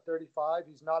age, at 35,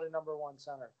 he's not a number 1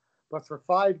 center. But for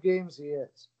 5 games, he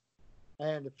is.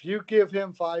 And if you give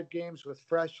him 5 games with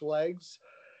fresh legs,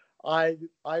 I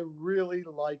really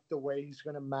like the way he's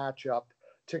going to match up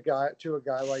to a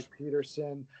guy like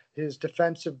Peterson. His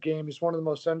defensive game, he's one of the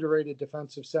most underrated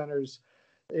defensive centers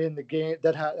in the game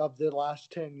of the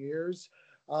last 10 years.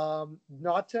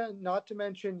 Not to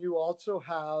mention, you also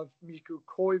have Miku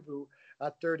Koivu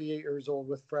at 38 years old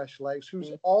with fresh legs,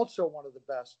 who's also one of the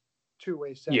best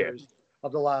two-way centers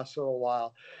of the last little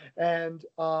while. And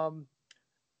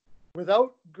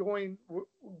without going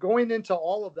into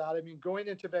all of that, I mean, going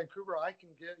into Vancouver, I can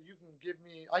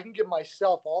give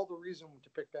myself all the reason to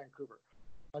pick Vancouver.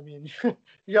 I mean,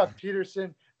 you got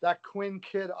Peterson, that Quinn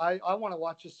kid. I want to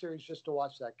watch this series just to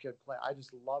watch that kid play. I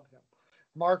just love him.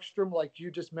 Markstrom, like you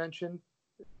just mentioned,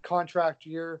 contract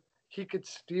year, he could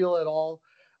steal it all,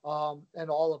 and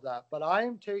all of that. But I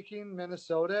am taking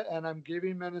Minnesota, and I'm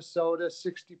giving Minnesota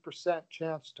 60%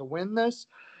 chance to win this,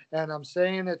 and I'm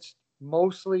saying it's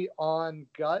mostly on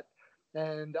gut,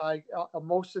 and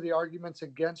most of the arguments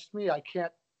against me, I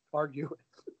can't argue with.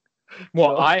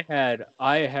 Well, I had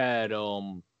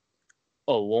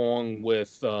along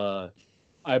with I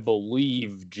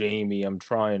believe Jamie, I'm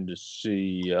trying to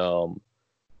see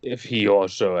if he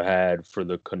also had for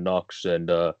the Canucks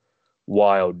and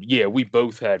Wild. Yeah, we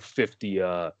both had 50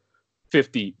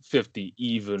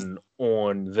 even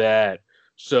on that.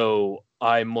 So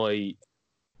I'm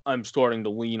starting to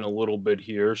lean a little bit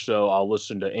here, so I'll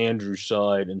listen to Andrew's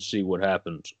side and see what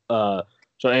happens. So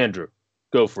Andrew,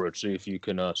 go for it. See if you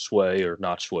can sway or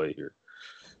not sway here.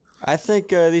 I think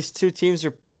these two teams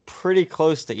are pretty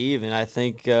close to even. I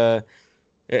think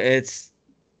it's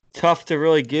tough to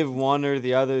really give one or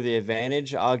the other the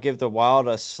advantage. I'll give the Wild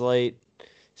a slight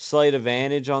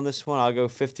advantage on this one. I'll go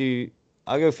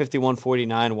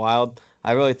 51-49 Wild.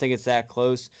 I really think it's that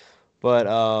close, but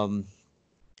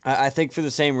I think for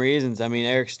the same reasons. I mean,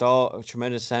 Eric Stahl, a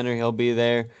tremendous center, he'll be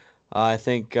there. I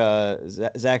think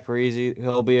Zach Parise,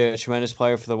 he'll be a tremendous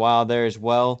player for the Wild there as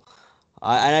well.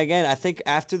 And again, I think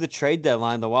after the trade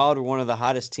deadline, the Wild were one of the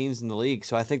hottest teams in the league.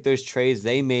 So I think those trades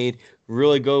they made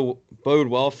really bode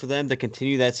well for them to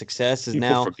continue that success.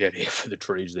 People forget half of the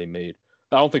trades they made.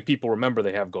 I don't think people remember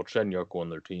they have Galchenyuk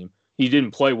on their team. He didn't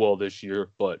play well this year,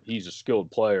 but he's a skilled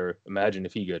player. Imagine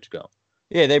if he gets going.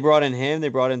 Yeah, they brought in him. They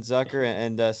brought in Zucker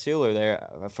and Sealer there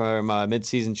from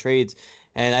midseason trades.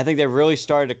 And I think they really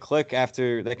started to click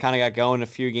after they kind of got going a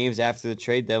few games after the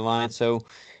trade deadline. So,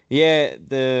 yeah,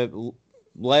 the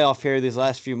layoff here these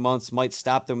last few months might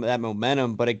stop them that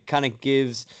momentum, but it kind of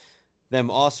gives them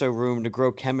also room to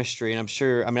grow chemistry. And I'm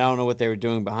sure, I mean, I don't know what they were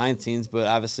doing behind scenes, but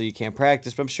obviously you can't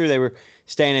practice, but I'm sure they were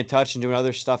staying in touch and doing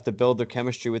other stuff to build their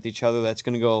chemistry with each other. That's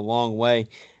going to go a long way.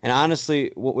 And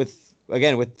honestly, with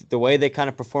the way they kind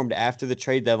of performed after the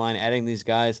trade deadline, adding these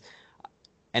guys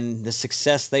and the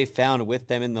success they found with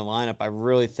them in the lineup, I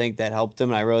really think that helped them.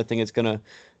 And I really think it's going to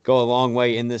go a long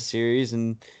way in this series.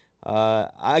 And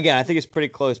again, I think it's pretty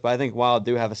close, but I think Wild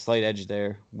do have a slight edge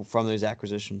there from those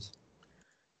acquisitions.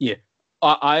 Yeah.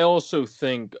 I also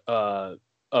think a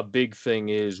big thing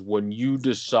is when you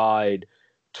decide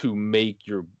to make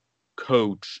your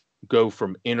coach go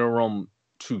from interim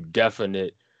to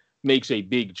definite, makes a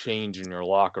big change in your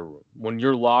locker room. When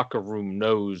your locker room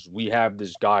knows we have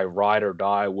this guy ride or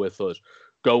die with us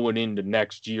going into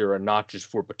next year and not just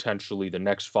for potentially the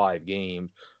next 5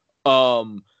 games,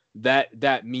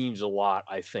 that means a lot,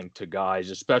 I think, to guys,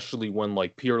 especially when,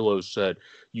 like Pirlo said,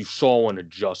 you saw an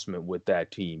adjustment with that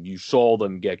team. You saw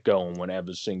them get going when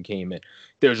Evason came in.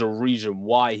 There's a reason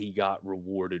why he got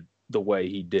rewarded the way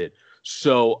he did.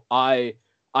 So I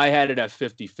had it at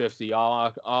 50-50.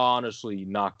 I'll honestly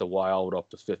knock the Wild up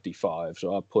to 55.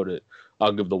 So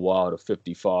I'll give the Wild a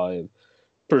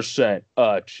 55%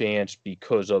 chance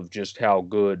because of just how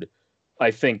good.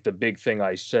 I think the big thing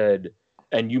I said,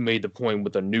 and you made the point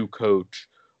with a new coach,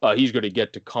 he's going to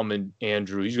get to come in,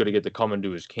 Andrew, he's going to get to come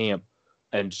into his camp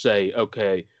and say,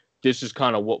 okay, this is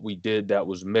kind of what we did that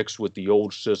was mixed with the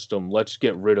old system. Let's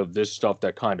get rid of this stuff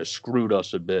that kind of screwed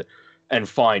us a bit and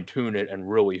fine tune it and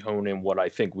really hone in what I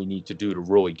think we need to do to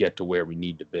really get to where we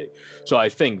need to be. So I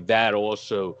think that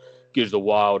also gives the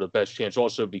Wild the best chance,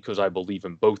 also because I believe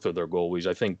in both of their goalies.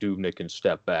 I think Dubnyk can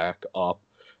step back up.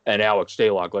 And Alex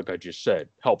Stalock, like I just said,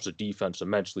 helps the defense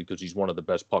immensely because he's one of the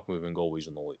best puck-moving goalies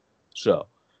in the league. So,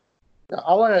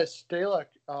 I want to Stalock.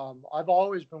 I've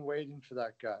always been waiting for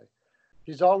that guy.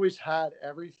 He's always had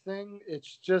everything.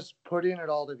 It's just putting it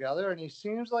all together. And he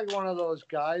seems like one of those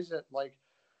guys that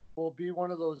will be one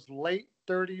of those late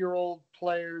 30-year-old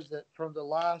players that from the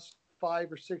last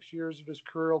 5 or 6 years of his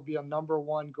career will be a number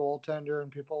one goaltender,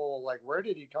 and people will where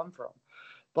did he come from?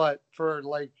 But for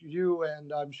you,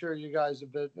 and I'm sure you guys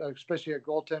have been, especially a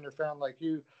goaltender fan like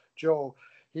you, Joe,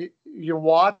 You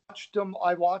watched him.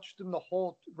 I watched him the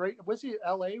whole. Right? Was he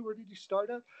L.A.? Where did he start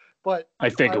at? But I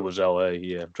think it was L.A.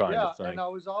 Yeah, I'm trying to think. and I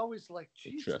was always like,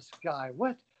 Jesus, guy,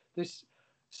 what? This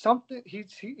something.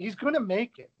 He's going to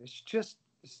make it. It's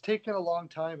taken a long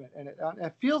time, and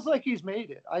it feels like he's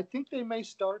made it. I think they may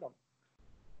start him.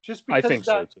 Just because I think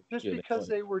so too. Because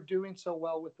they were doing so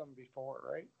well with them before,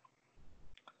 right?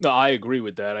 No, I agree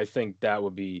with that. I think that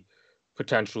would be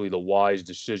potentially the wise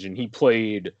decision. He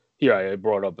played here. I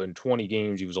brought up in 20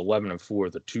 games, he was 11-4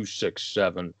 with a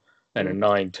 2.67 and a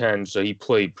 9.10. So he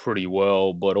played pretty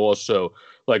well. But also,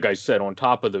 like I said, on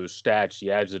top of those stats, he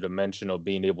adds a dimension of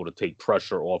being able to take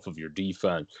pressure off of your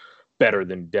defense better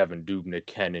than Devin Dubnyk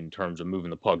can in terms of moving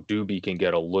the puck. Doobie can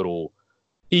get a little.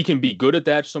 He can be good at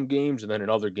that some games, and then in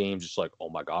other games, it's like, oh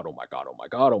my god, oh my god, oh my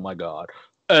god, oh my god.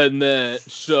 And then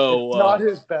so it's not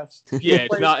his best. Yeah,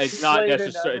 it's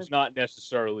not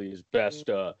necessarily his best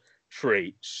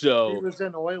trait. So he was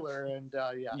an Oiler, and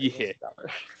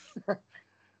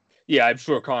yeah, I'm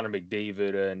sure Connor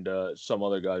McDavid and some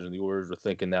other guys in the Oilers were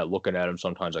thinking that, looking at him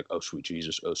sometimes like, oh sweet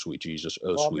Jesus, oh sweet Jesus,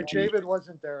 oh sweet McDavid Jesus.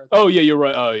 wasn't there. Oh yeah, you're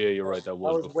right. Oh yeah, you're right. That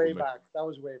was way back. That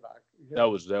was way back. Yeah.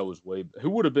 That was way. Who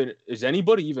would have been? Is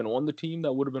anybody even on the team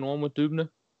that would have been on with Dubnyk?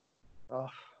 I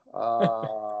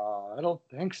don't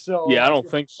think so. Yeah, I don't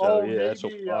think so. Oh, yeah, maybe, that's a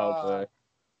wild way.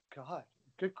 God,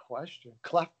 good question.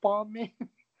 Clefbaum me?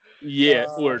 Yeah,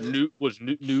 or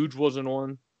Nuge wasn't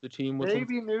on the team with him?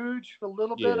 Maybe Nuge for a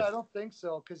little bit. I don't think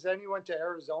so, because then he went to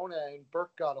Arizona and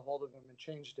Burke got a hold of him and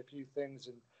changed a few things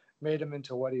and made him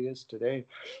into what he is today.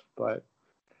 But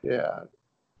yeah.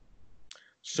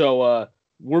 So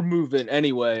we're moving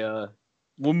anyway.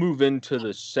 We'll move into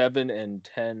the 7 and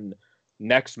 10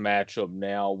 next matchup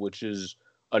now, which is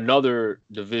another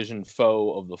division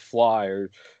foe of the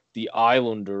Flyers, the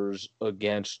Islanders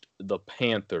against the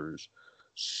Panthers.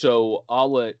 So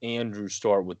I'll let Andrew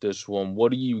start with this one.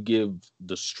 What do you give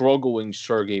the struggling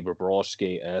Sergei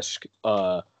Bobrovsky-esque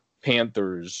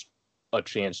Panthers a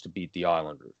chance to beat the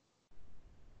Islanders?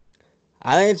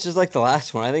 I think it's just like the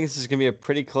last one. I think this is going to be a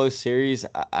pretty close series.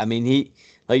 I mean, he,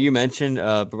 like you mentioned,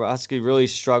 Bobrovsky really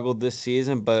struggled this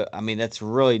season, but I mean, that's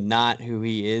really not who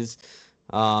he is.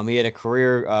 He had a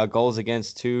career goals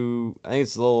against I think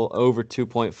it's a little over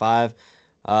 2.5.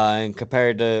 And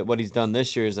compared to what he's done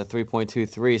this year is a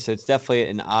 3.23. So it's definitely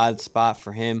an odd spot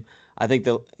for him. I think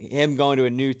him going to a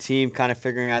new team, kind of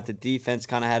figuring out the defense,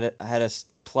 kind of had us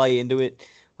play into it.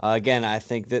 Again, I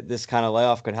think that this kind of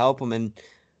layoff could help him. And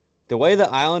the way the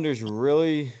Islanders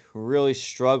really, really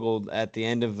struggled at the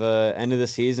end of the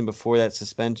season before that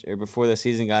suspension or before the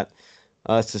season got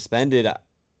suspended,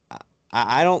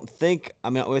 I don't think. I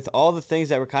mean, with all the things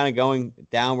that were kind of going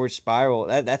downward spiral,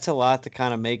 that's a lot to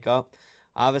kind of make up.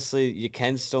 Obviously, you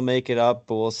can still make it up,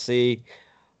 but we'll see.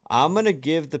 I'm going to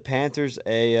give the Panthers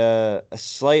a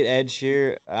slight edge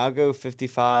here. I'll go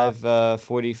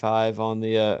 55-45 on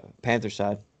the Panther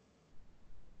side.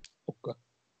 Okay.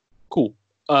 Cool.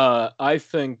 I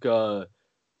think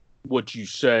what you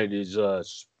said is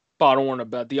spot on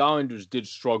about the Islanders did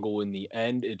struggle in the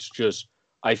end. It's just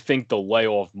I think the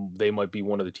layoff, they might be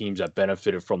one of the teams that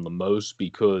benefited from the most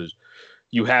because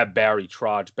you have Barry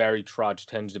Trotz. Barry Trotz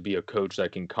tends to be a coach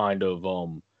that can kind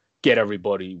of get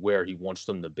everybody where he wants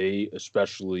them to be,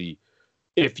 especially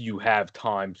if you have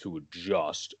time to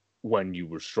adjust when you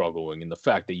were struggling. And the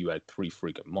fact that you had 3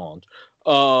 freaking months.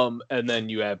 And then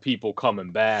you had people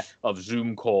coming back of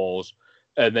Zoom calls,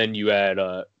 and then you had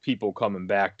people coming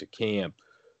back to camp.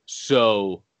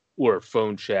 So, or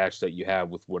phone chats that you have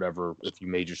with whatever, if you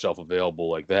made yourself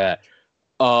available like that.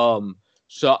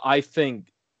 So I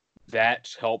think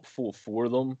that's helpful for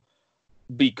them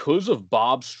because of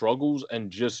Bob's struggles,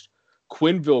 and just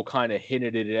Quenneville kind of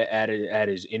hinted at it at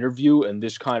his interview, and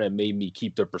this kind of made me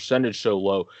keep their percentage so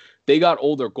low. They got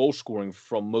all their goal scoring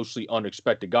from mostly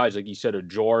unexpected guys. Like he said,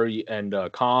 Ajari and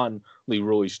Conley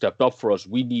really stepped up for us.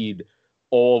 We need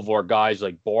all of our guys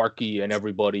like Barkey and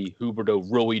everybody, Huberdeau,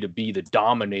 really to be the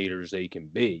dominators they can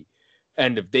be.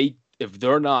 And if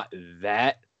they're not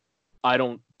that, I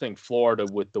don't think Florida,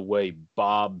 with the way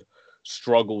Bob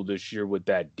struggled this year with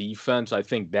that defense, I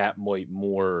think that might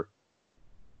more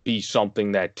be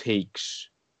something that takes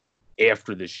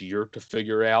after this year to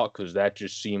figure out, because that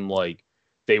just seemed like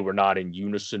they were not in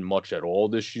unison much at all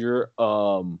this year.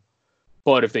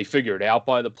 But if they figure it out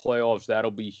by the playoffs, that'll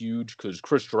be huge, because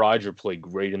Chris Driedger played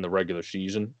great in the regular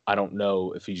season. I don't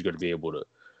know if he's going to be able to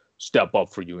step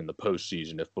up for you in the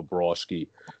postseason if Bobrovsky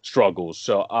struggles.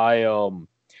 So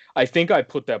I think I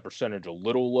put that percentage a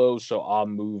little low, so I'll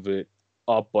move it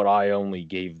up, but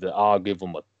I'll give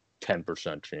them a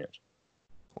 10% chance.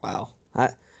 Wow.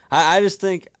 I just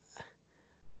think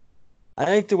I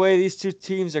think the way these two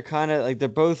teams are kind of like they're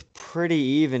both pretty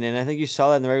even, and I think you saw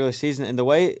that in the regular season. And the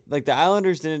way like the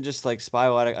Islanders didn't just like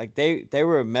spiral out, like they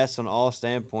were a mess on all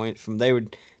standpoints. From they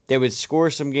would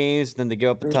score some games, then they give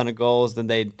up a ton of goals, then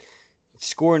they'd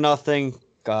score nothing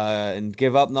and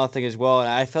give up nothing as well. And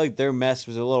I feel like their mess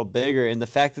was a little bigger. And the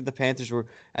fact that the Panthers were,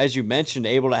 as you mentioned,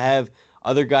 able to have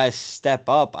other guys step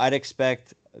up, I'd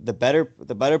expect the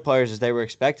better players as they were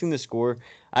expecting to score.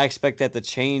 I expect that to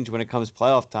change when it comes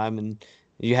playoff time, and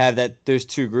you have that those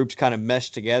two groups kind of mesh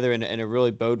together and it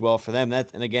really bode well for them. That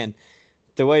and again,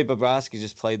 the way Bobrovsky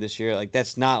just played this year, like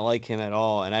that's not like him at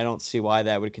all, and I don't see why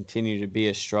that would continue to be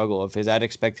a struggle of his. I'd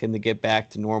expect him to get back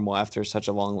to normal after such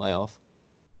a long layoff.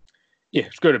 Yeah,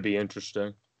 it's going to be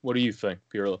interesting. What do you think,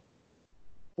 Pirlo?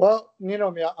 Well, you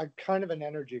know me, I'm kind of an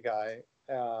energy guy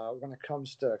when it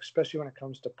comes to, especially when it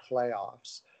comes to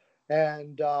playoffs.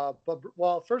 And but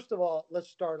well, first of all, let's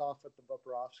start off with the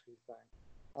Bobrovsky thing.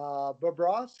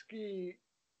 Bobrovsky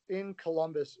in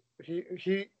Columbus,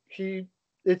 he.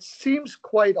 It seems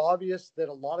quite obvious that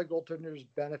a lot of goaltenders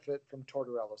benefit from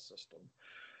Tortorella's system,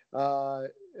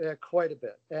 quite a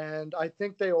bit, and I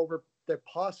think they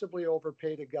possibly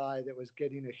overpaid a guy that was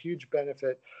getting a huge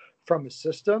benefit from a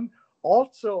system.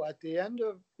 Also, at the end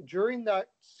of during that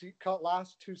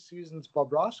last two seasons,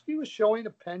 Bobrovsky was showing a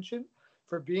penchant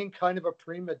for being kind of a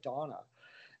prima donna.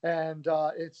 And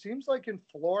it seems like in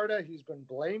Florida, he's been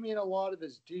blaming a lot of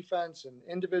his defense and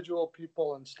individual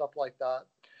people and stuff like that.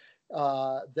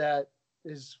 That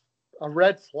is a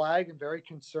red flag and very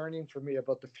concerning for me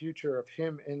about the future of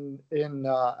him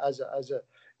as a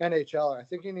NHLer. I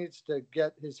think he needs to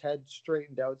get his head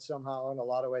straightened out somehow in a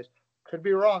lot of ways. Could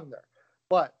be wrong there,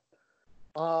 but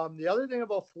the other thing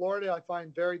about Florida I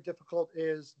find very difficult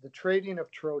is the trading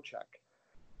of Trocheck.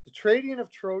 The trading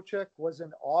of Trocheck was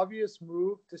an obvious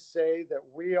move to say that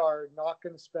we are not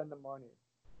going to spend the money,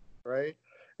 right?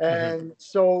 And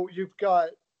so you've got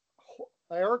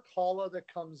Erik Haula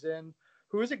that comes in,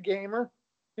 who is a gamer,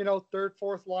 third,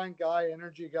 fourth line guy,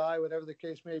 energy guy, whatever the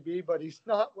case may be, but he's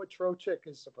not what Trocheck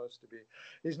is supposed to be.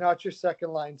 He's not your second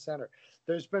line center.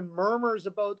 There's been murmurs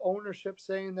about ownership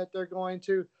saying that they're going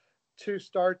to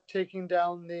start taking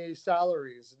down the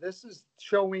salaries. This is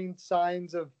showing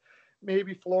signs of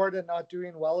maybe Florida not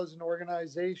doing well as an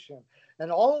organization.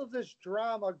 And all of this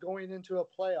drama going into a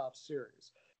playoff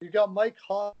series. You got Mike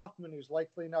Hoffman, who's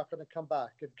likely not going to come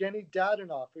back. Evgeny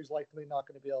Dadonov, who's likely not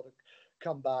going to be able to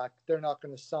come back. They're not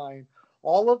going to sign.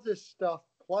 All of this stuff,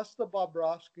 plus the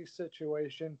Bobrovsky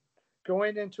situation,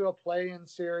 going into a play-in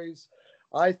series,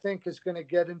 I think is going to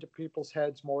get into people's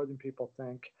heads more than people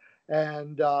think.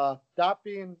 And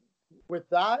with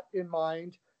that in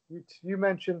mind, you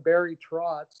mentioned Barry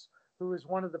Trotz, who is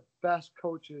one of the best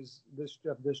coaches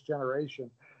of this generation,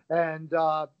 and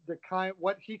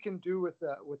what he can do with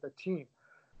a team.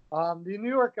 The New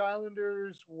York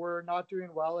Islanders were not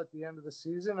doing well at the end of the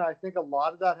season. I think a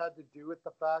lot of that had to do with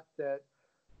the fact that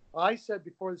I said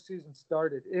before the season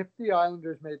started, if the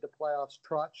Islanders made the playoffs,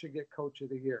 Trotz should get Coach of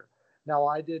the Year. Now,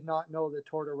 I did not know that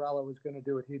Tortorella was going to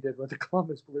do what he did with the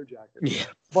Columbus Blue Jackets. Yeah.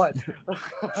 But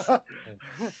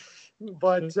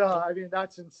I mean,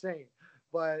 that's insane.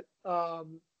 But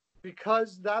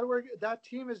because that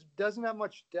team doesn't have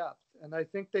much depth, and I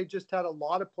think they just had a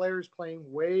lot of players playing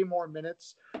way more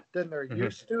minutes than they're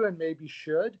used to and maybe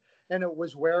should, and it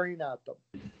was wearing at them.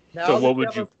 Now, so what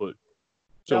would you put?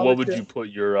 So what would you put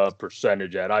your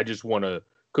percentage at? I just want to,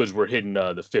 because we're hitting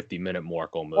the 50-minute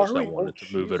mark almost. I wanted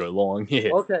to move it along.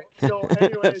 Yeah. Okay. So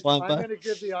anyways, I'm going to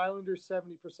give the Islanders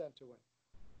 70% to win.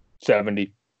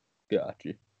 70.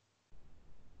 Gotcha.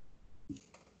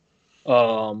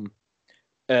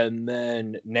 And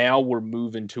then now we're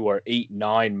moving to our 8-9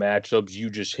 matchups. You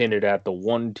just hinted at the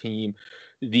one team,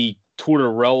 the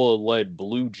Tortorella-led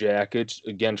Blue Jackets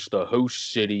against the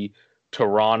host city,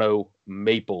 Toronto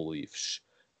Maple Leafs.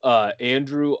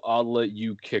 Andrew, I'll let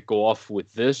you kick off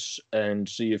with this and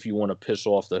see if you want to piss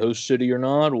off the host city or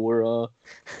not, or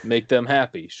make them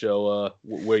happy. So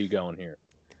where are you going here?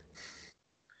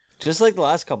 Just like the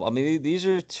last couple. I mean, these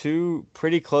are two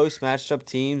pretty close matched up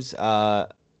teams.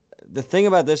 The thing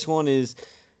about this one is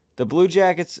the Blue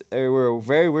Jackets were a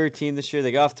very weird team this year.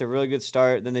 They got off to a really good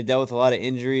start. Then they dealt with a lot of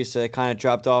injuries, so they kind of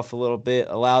dropped off a little bit,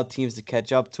 allowed teams to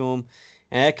catch up to them.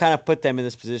 And that kind of put them in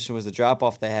this position was the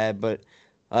drop-off they had. But,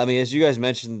 I mean, as you guys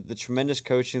mentioned, the tremendous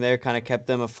coaching there kind of kept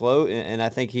them afloat, and I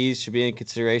think he should be in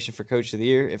consideration for Coach of the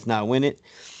Year, if not win it.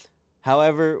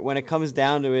 However, when it comes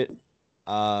down to it,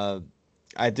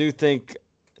 I do think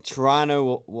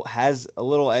Toronto has a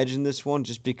little edge in this one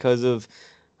just because of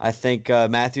I think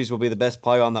Matthews will be the best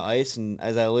player on the ice, and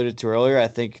as I alluded to earlier, I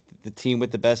think the team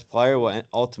with the best player will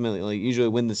ultimately usually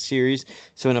win the series.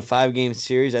 So in a 5-game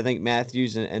series, I think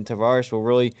Matthews and Tavares will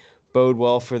really bode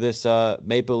well for this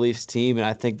Maple Leafs team, and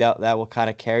I think that will kind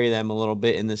of carry them a little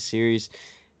bit in the series.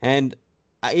 And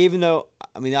even though,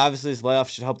 I mean, obviously this layoff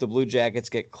should help the Blue Jackets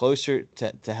get closer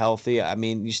to healthy. I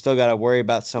mean, you still got to worry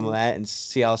about some of that and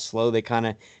see how slow they kind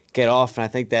of get off. And I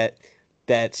think that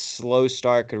slow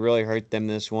start could really hurt them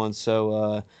this one.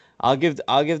 So I'll give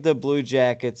the Blue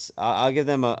Jackets. I'll give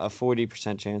them a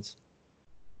 40% chance.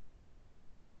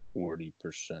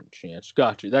 40% chance.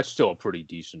 Gotcha. That's still a pretty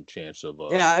decent chance of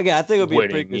Yeah, again, I think it'll be a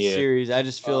pretty winning. good series. I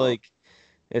just feel like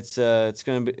it's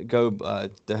going to go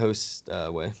the host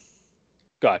way.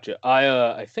 Gotcha.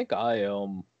 I think I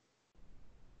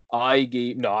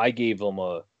gave them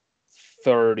a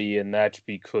 30, and that's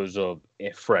because of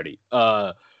Freddie.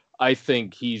 I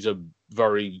think he's a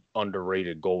very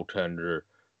underrated goaltender.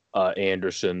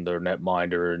 Anderson, their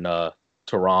netminder in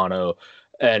Toronto,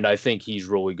 and I think he's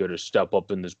really going to step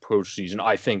up in this postseason.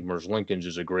 I think Merzlikins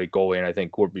is a great goalie, and I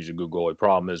think Corpy's a good goalie.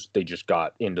 Problem is they just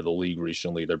got into the league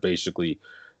recently. They're basically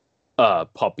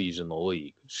puppies in the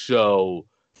league. So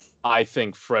I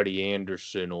think Freddie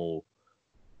Anderson will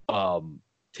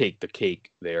take the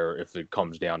cake there if it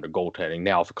comes down to goaltending.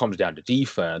 Now, if it comes down to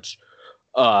defense,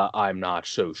 I'm not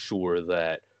so sure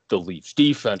that the Leafs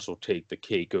defense will take the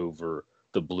cake over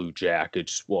the Blue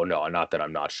Jackets. Well, no, not that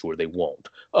I'm not sure they won't.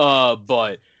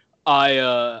 But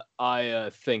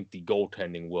I think the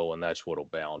goaltending will, and that's what'll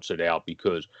balance it out,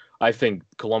 because I think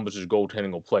Columbus's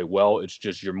goaltending will play well. It's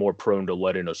just you're more prone to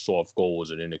let in a soft goal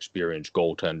as an inexperienced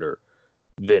goaltender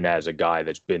than as a guy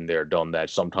that's been there, done that.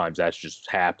 Sometimes that just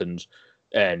happens,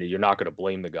 and you're not going to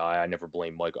blame the guy. I never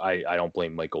blame Mike. I don't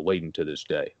blame Michael Layden to this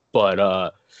day,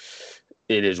 but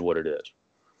it is what it is.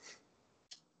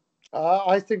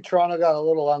 I think Toronto got a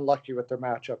little unlucky with their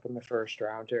matchup in the first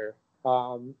round here.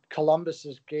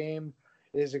 Columbus's game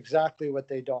is exactly what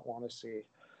they don't want to see.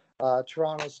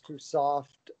 Toronto's too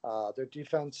soft. Their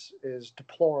defense is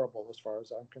deplorable as far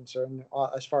as I'm concerned,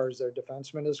 as far as their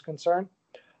defenseman is concerned.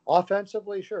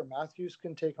 Offensively, sure, Matthews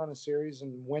can take on a series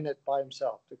and win it by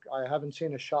himself. I haven't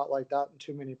seen a shot like that in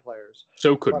too many players.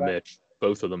 So could Mitch.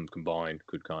 Both of them combined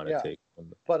could kind of take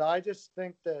them. But I just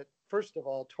think that, first of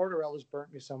all, Tortorella's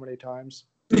burnt me so many times.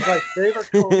 He's my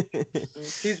favorite coach.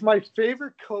 He's my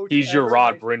favorite coach. He's your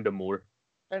Rod Brindamore.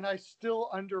 And I still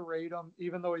underrate him,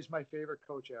 even though he's my favorite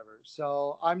coach ever.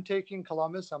 So I'm taking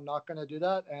Columbus. I'm not going to do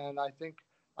that. And I think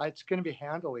it's going to be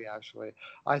handily, actually.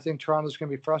 I think Toronto's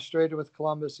going to be frustrated with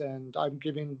Columbus, and I'm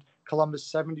giving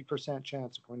Columbus 70%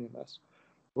 chance of winning this,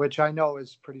 which I know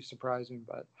is pretty surprising,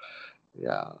 but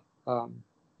yeah.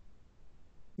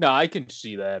 No, I can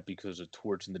see that because of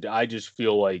Torts in the day. I just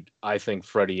feel like I think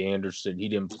Freddie Anderson, he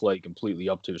didn't play completely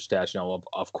up to his stats. Now,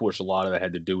 of course, a lot of that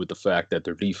had to do with the fact that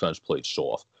their defense played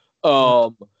soft.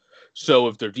 So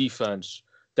if their defense,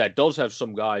 that does have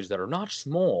some guys that are not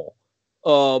small,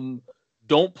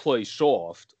 don't play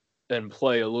soft and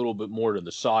play a little bit more to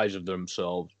the size of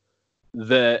themselves,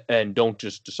 and don't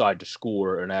just decide to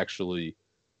score and actually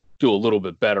do a little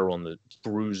bit better on the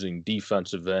bruising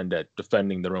defensive end at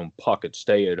defending their own puck at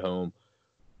stay at home,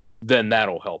 then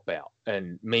that'll help out.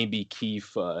 And maybe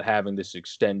Keefe having this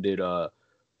extended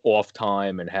off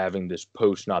time and having this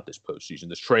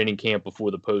this training camp before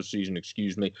the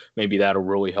postseason, maybe that'll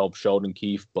really help Sheldon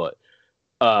Keefe. But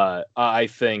I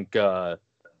think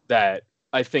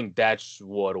that's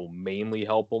what'll mainly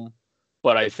help them.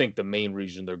 But I think the main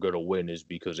reason they're going to win is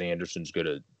because Anderson's going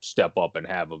to step up and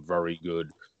have a very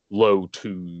good low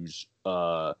twos,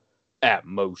 at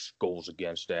most goals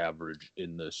against average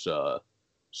in this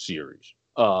series,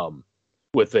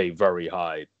 with a very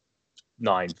high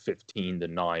 915 to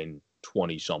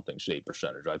 920 something save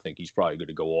percentage. I think he's probably going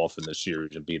to go off in this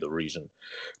series and be the reason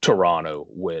Toronto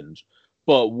wins.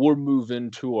 But we're moving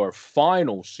to our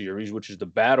final series, which is the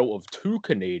battle of two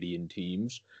Canadian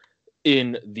teams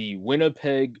in the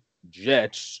Winnipeg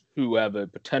Jets, who have a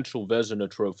potential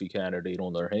Vezina Trophy candidate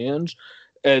on their hands,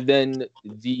 and then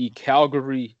the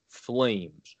Calgary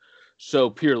Flames. So,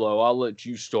 Pirlo, I'll let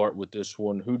you start with this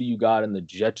one. Who do you got in the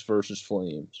Jets versus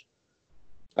Flames?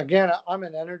 Again, I'm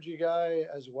an energy guy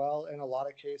as well in a lot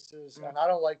of cases, and I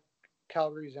don't like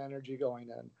Calgary's energy going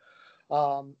in.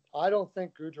 I don't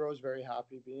think Gaudreau is very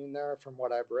happy being there from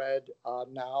what I've read.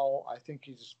 Now, I think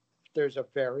there's a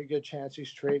very good chance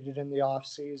he's traded in the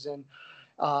offseason.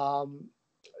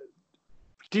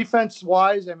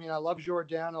 Defense-wise, I mean, I love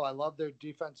Giordano. I love their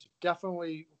defense.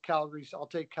 Definitely Calgary's. I'll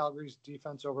take Calgary's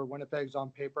defense over Winnipeg's on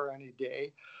paper any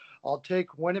day. I'll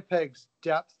take Winnipeg's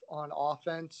depth on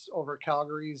offense over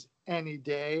Calgary's any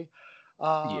day.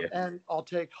 Yeah. And I'll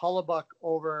take Hellebuyck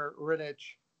over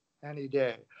Rittich any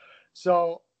day.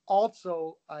 So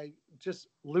also,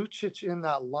 Lucic in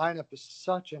that lineup is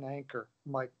such an anchor.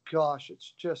 My gosh,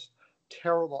 it's just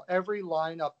terrible. Every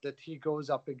lineup that he goes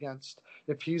up against,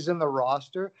 if he's in the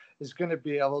roster, is going to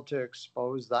be able to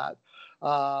expose that.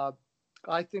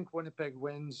 I think Winnipeg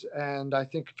wins, and I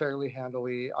think fairly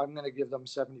handily. I'm going to give them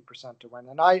 70% to win.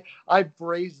 And I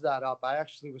raised that up. I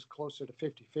actually was closer to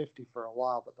 50-50 for a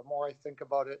while, but the more I think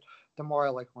about it, the more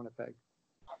I like Winnipeg.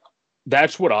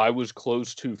 That's what I was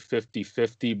close to,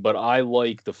 50-50, but I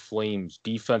like the Flames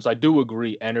defense. I do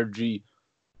agree energy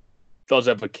does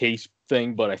have a case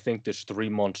thing, but I think this 3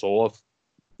 months off,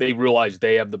 they realize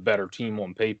they have the better team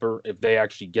on paper. If they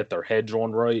actually get their heads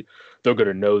on right, they're going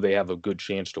to know they have a good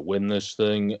chance to win this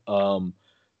thing.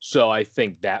 So I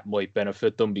think that might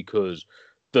benefit them because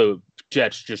the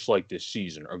Jets, just like this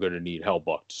season, are going to need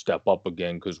Hellebuyck to step up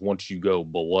again because once you go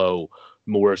below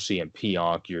Morrissey and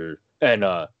Pionk, and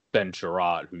Ben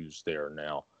Sherratt, who's there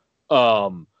now,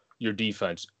 your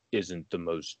defense isn't the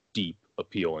most deep,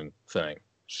 appealing thing.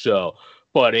 So,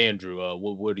 but Andrew,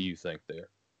 what do you think there?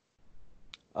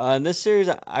 In this series,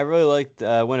 I really liked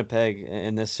Winnipeg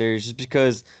in this series just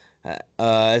because,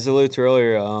 as alluded to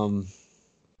earlier,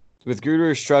 with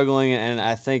Gruder struggling, and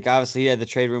I think obviously he had the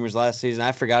trade rumors last season.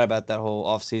 I forgot about that whole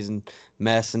offseason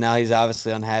mess, and now he's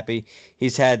obviously unhappy.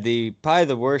 He's had probably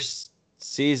the worst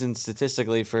season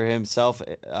statistically for himself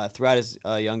throughout his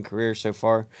young career so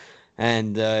far,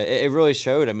 and it really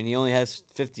showed. I mean, he only has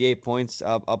 58 points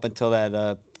up until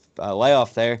that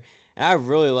layoff there. And I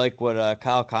really like what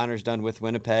Kyle Connor's done with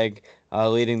Winnipeg,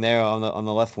 leading there on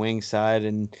the left wing side,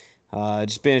 and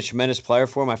just being a tremendous player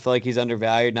for him. I feel like he's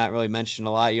undervalued, not really mentioned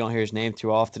a lot. You don't hear his name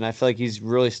too often. I feel like he's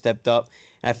really stepped up,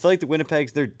 and I feel like the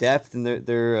Winnipeg's their depth and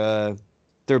their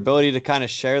ability to kind of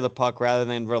share the puck rather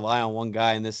than rely on one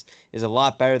guy, and this is a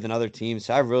lot better than other teams.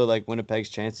 So I really like Winnipeg's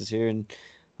chances here. And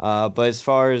but as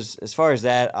far as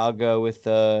that, I'll go with.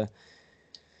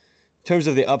 In terms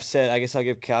of the upset, I guess I'll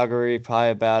give Calgary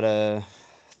probably about a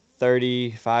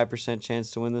 35% chance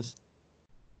to win this.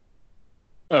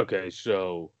 Okay,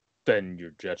 so then your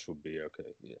Jets would be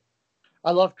okay. Yeah. I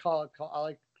love Colin. I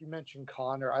like you mentioned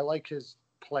Connor. I like his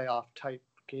playoff type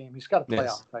game. He's got a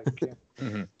playoff type game.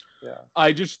 Mm-hmm. Yeah.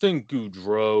 I just think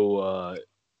Gaudreau,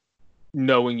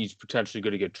 knowing he's potentially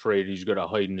going to get traded, he's going to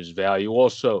heighten his value.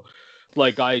 Also,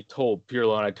 like I told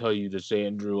Pirlo, and I tell you this,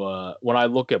 Andrew, when I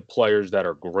look at players that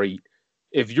are great,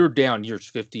 if you're down years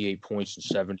 58 points in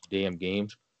 70 damn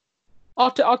games,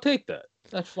 I'll take that.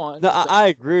 That's fine. No, I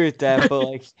agree with that, but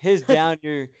like his down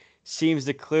year seems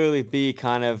to clearly be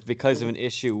kind of because of an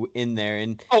issue in there,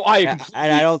 and I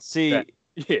don't see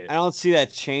I don't see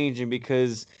that changing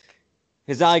because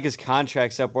it's not like his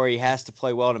contract's up where he has to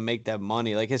play well to make that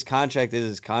money. Like his contract is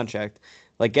his contract.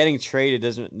 Like getting traded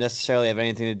doesn't necessarily have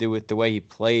anything to do with the way he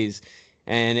plays.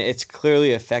 And it's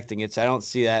clearly affecting it. So I don't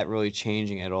see that really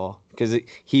changing at all because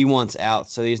he wants out.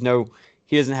 So he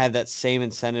doesn't have that same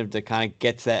incentive to kind of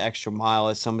get to that extra mile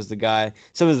as some of the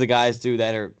guys do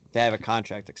that have a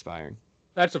contract expiring.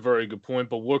 That's a very good point,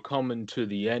 but we're coming to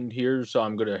the end here, so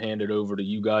I'm going to hand it over to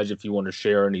you guys if you want to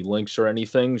share any links or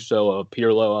anything. So,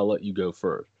 Pirlo, I'll let you go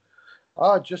first.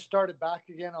 Just started back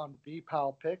again on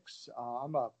BPAL picks.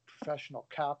 I'm a professional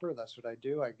capper. That's what I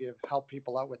do. I help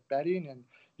people out with betting, and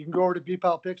you can go over to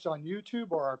BPAL picks on YouTube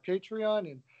or our Patreon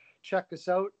and check us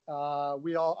out.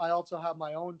 I also have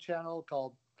my own channel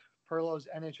called Pirlo's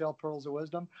NHL Pearls of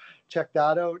Wisdom. Check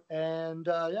that out. And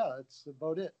that's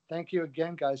about it. Thank you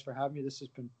again, guys, for having me. This has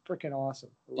been freaking awesome.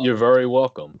 You're very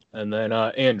welcome. And then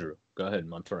Andrew, go ahead,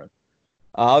 my friend.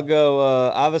 I'll go.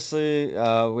 Obviously,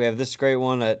 we have this great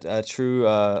one at True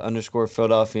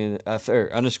 _Philadelphia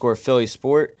 _ Philly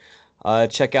Sport.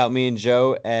 Check out me and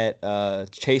Joe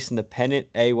at Chasing the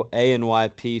Pennant,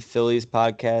 ANYP Phillies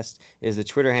podcast is the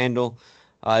Twitter handle.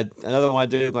 Another one I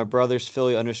do with my brother's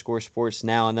Philly _Sports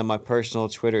now, and then my personal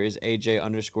Twitter is AJ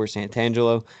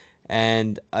 _Santangelo.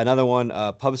 And another one,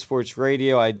 Pub Sports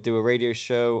Radio. I do a radio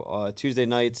show Tuesday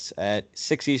nights at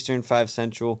 6 Eastern, 5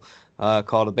 Central,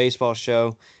 called A Baseball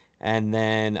Show. And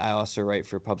then I also write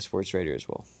for Pub Sports Radio as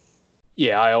well.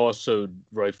 Yeah, I also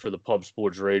write for the Pub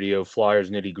Sports Radio,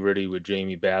 Flyers Nitty Gritty with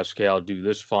Jamie Bascal, do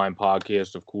this fine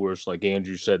podcast, of course, like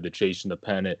Andrew said, the Chasing the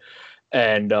Pennant.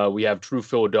 And we have True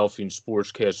Philadelphian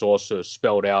Sportscast also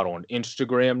spelled out on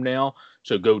Instagram now.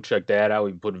 So go check that out.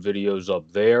 We put videos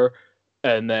up there.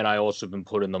 And then I also been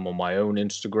putting them on my own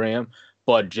Instagram.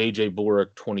 But JJ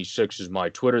Boric 26 is my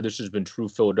Twitter. This has been True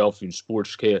Philadelphian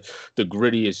Sportscast, the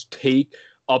grittiest take.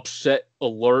 upset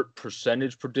alert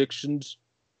percentage predictions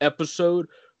episode.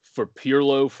 For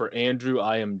Pirlo, for Andrew,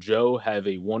 I am Joe. Have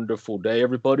a wonderful day,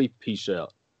 everybody. Peace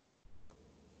out.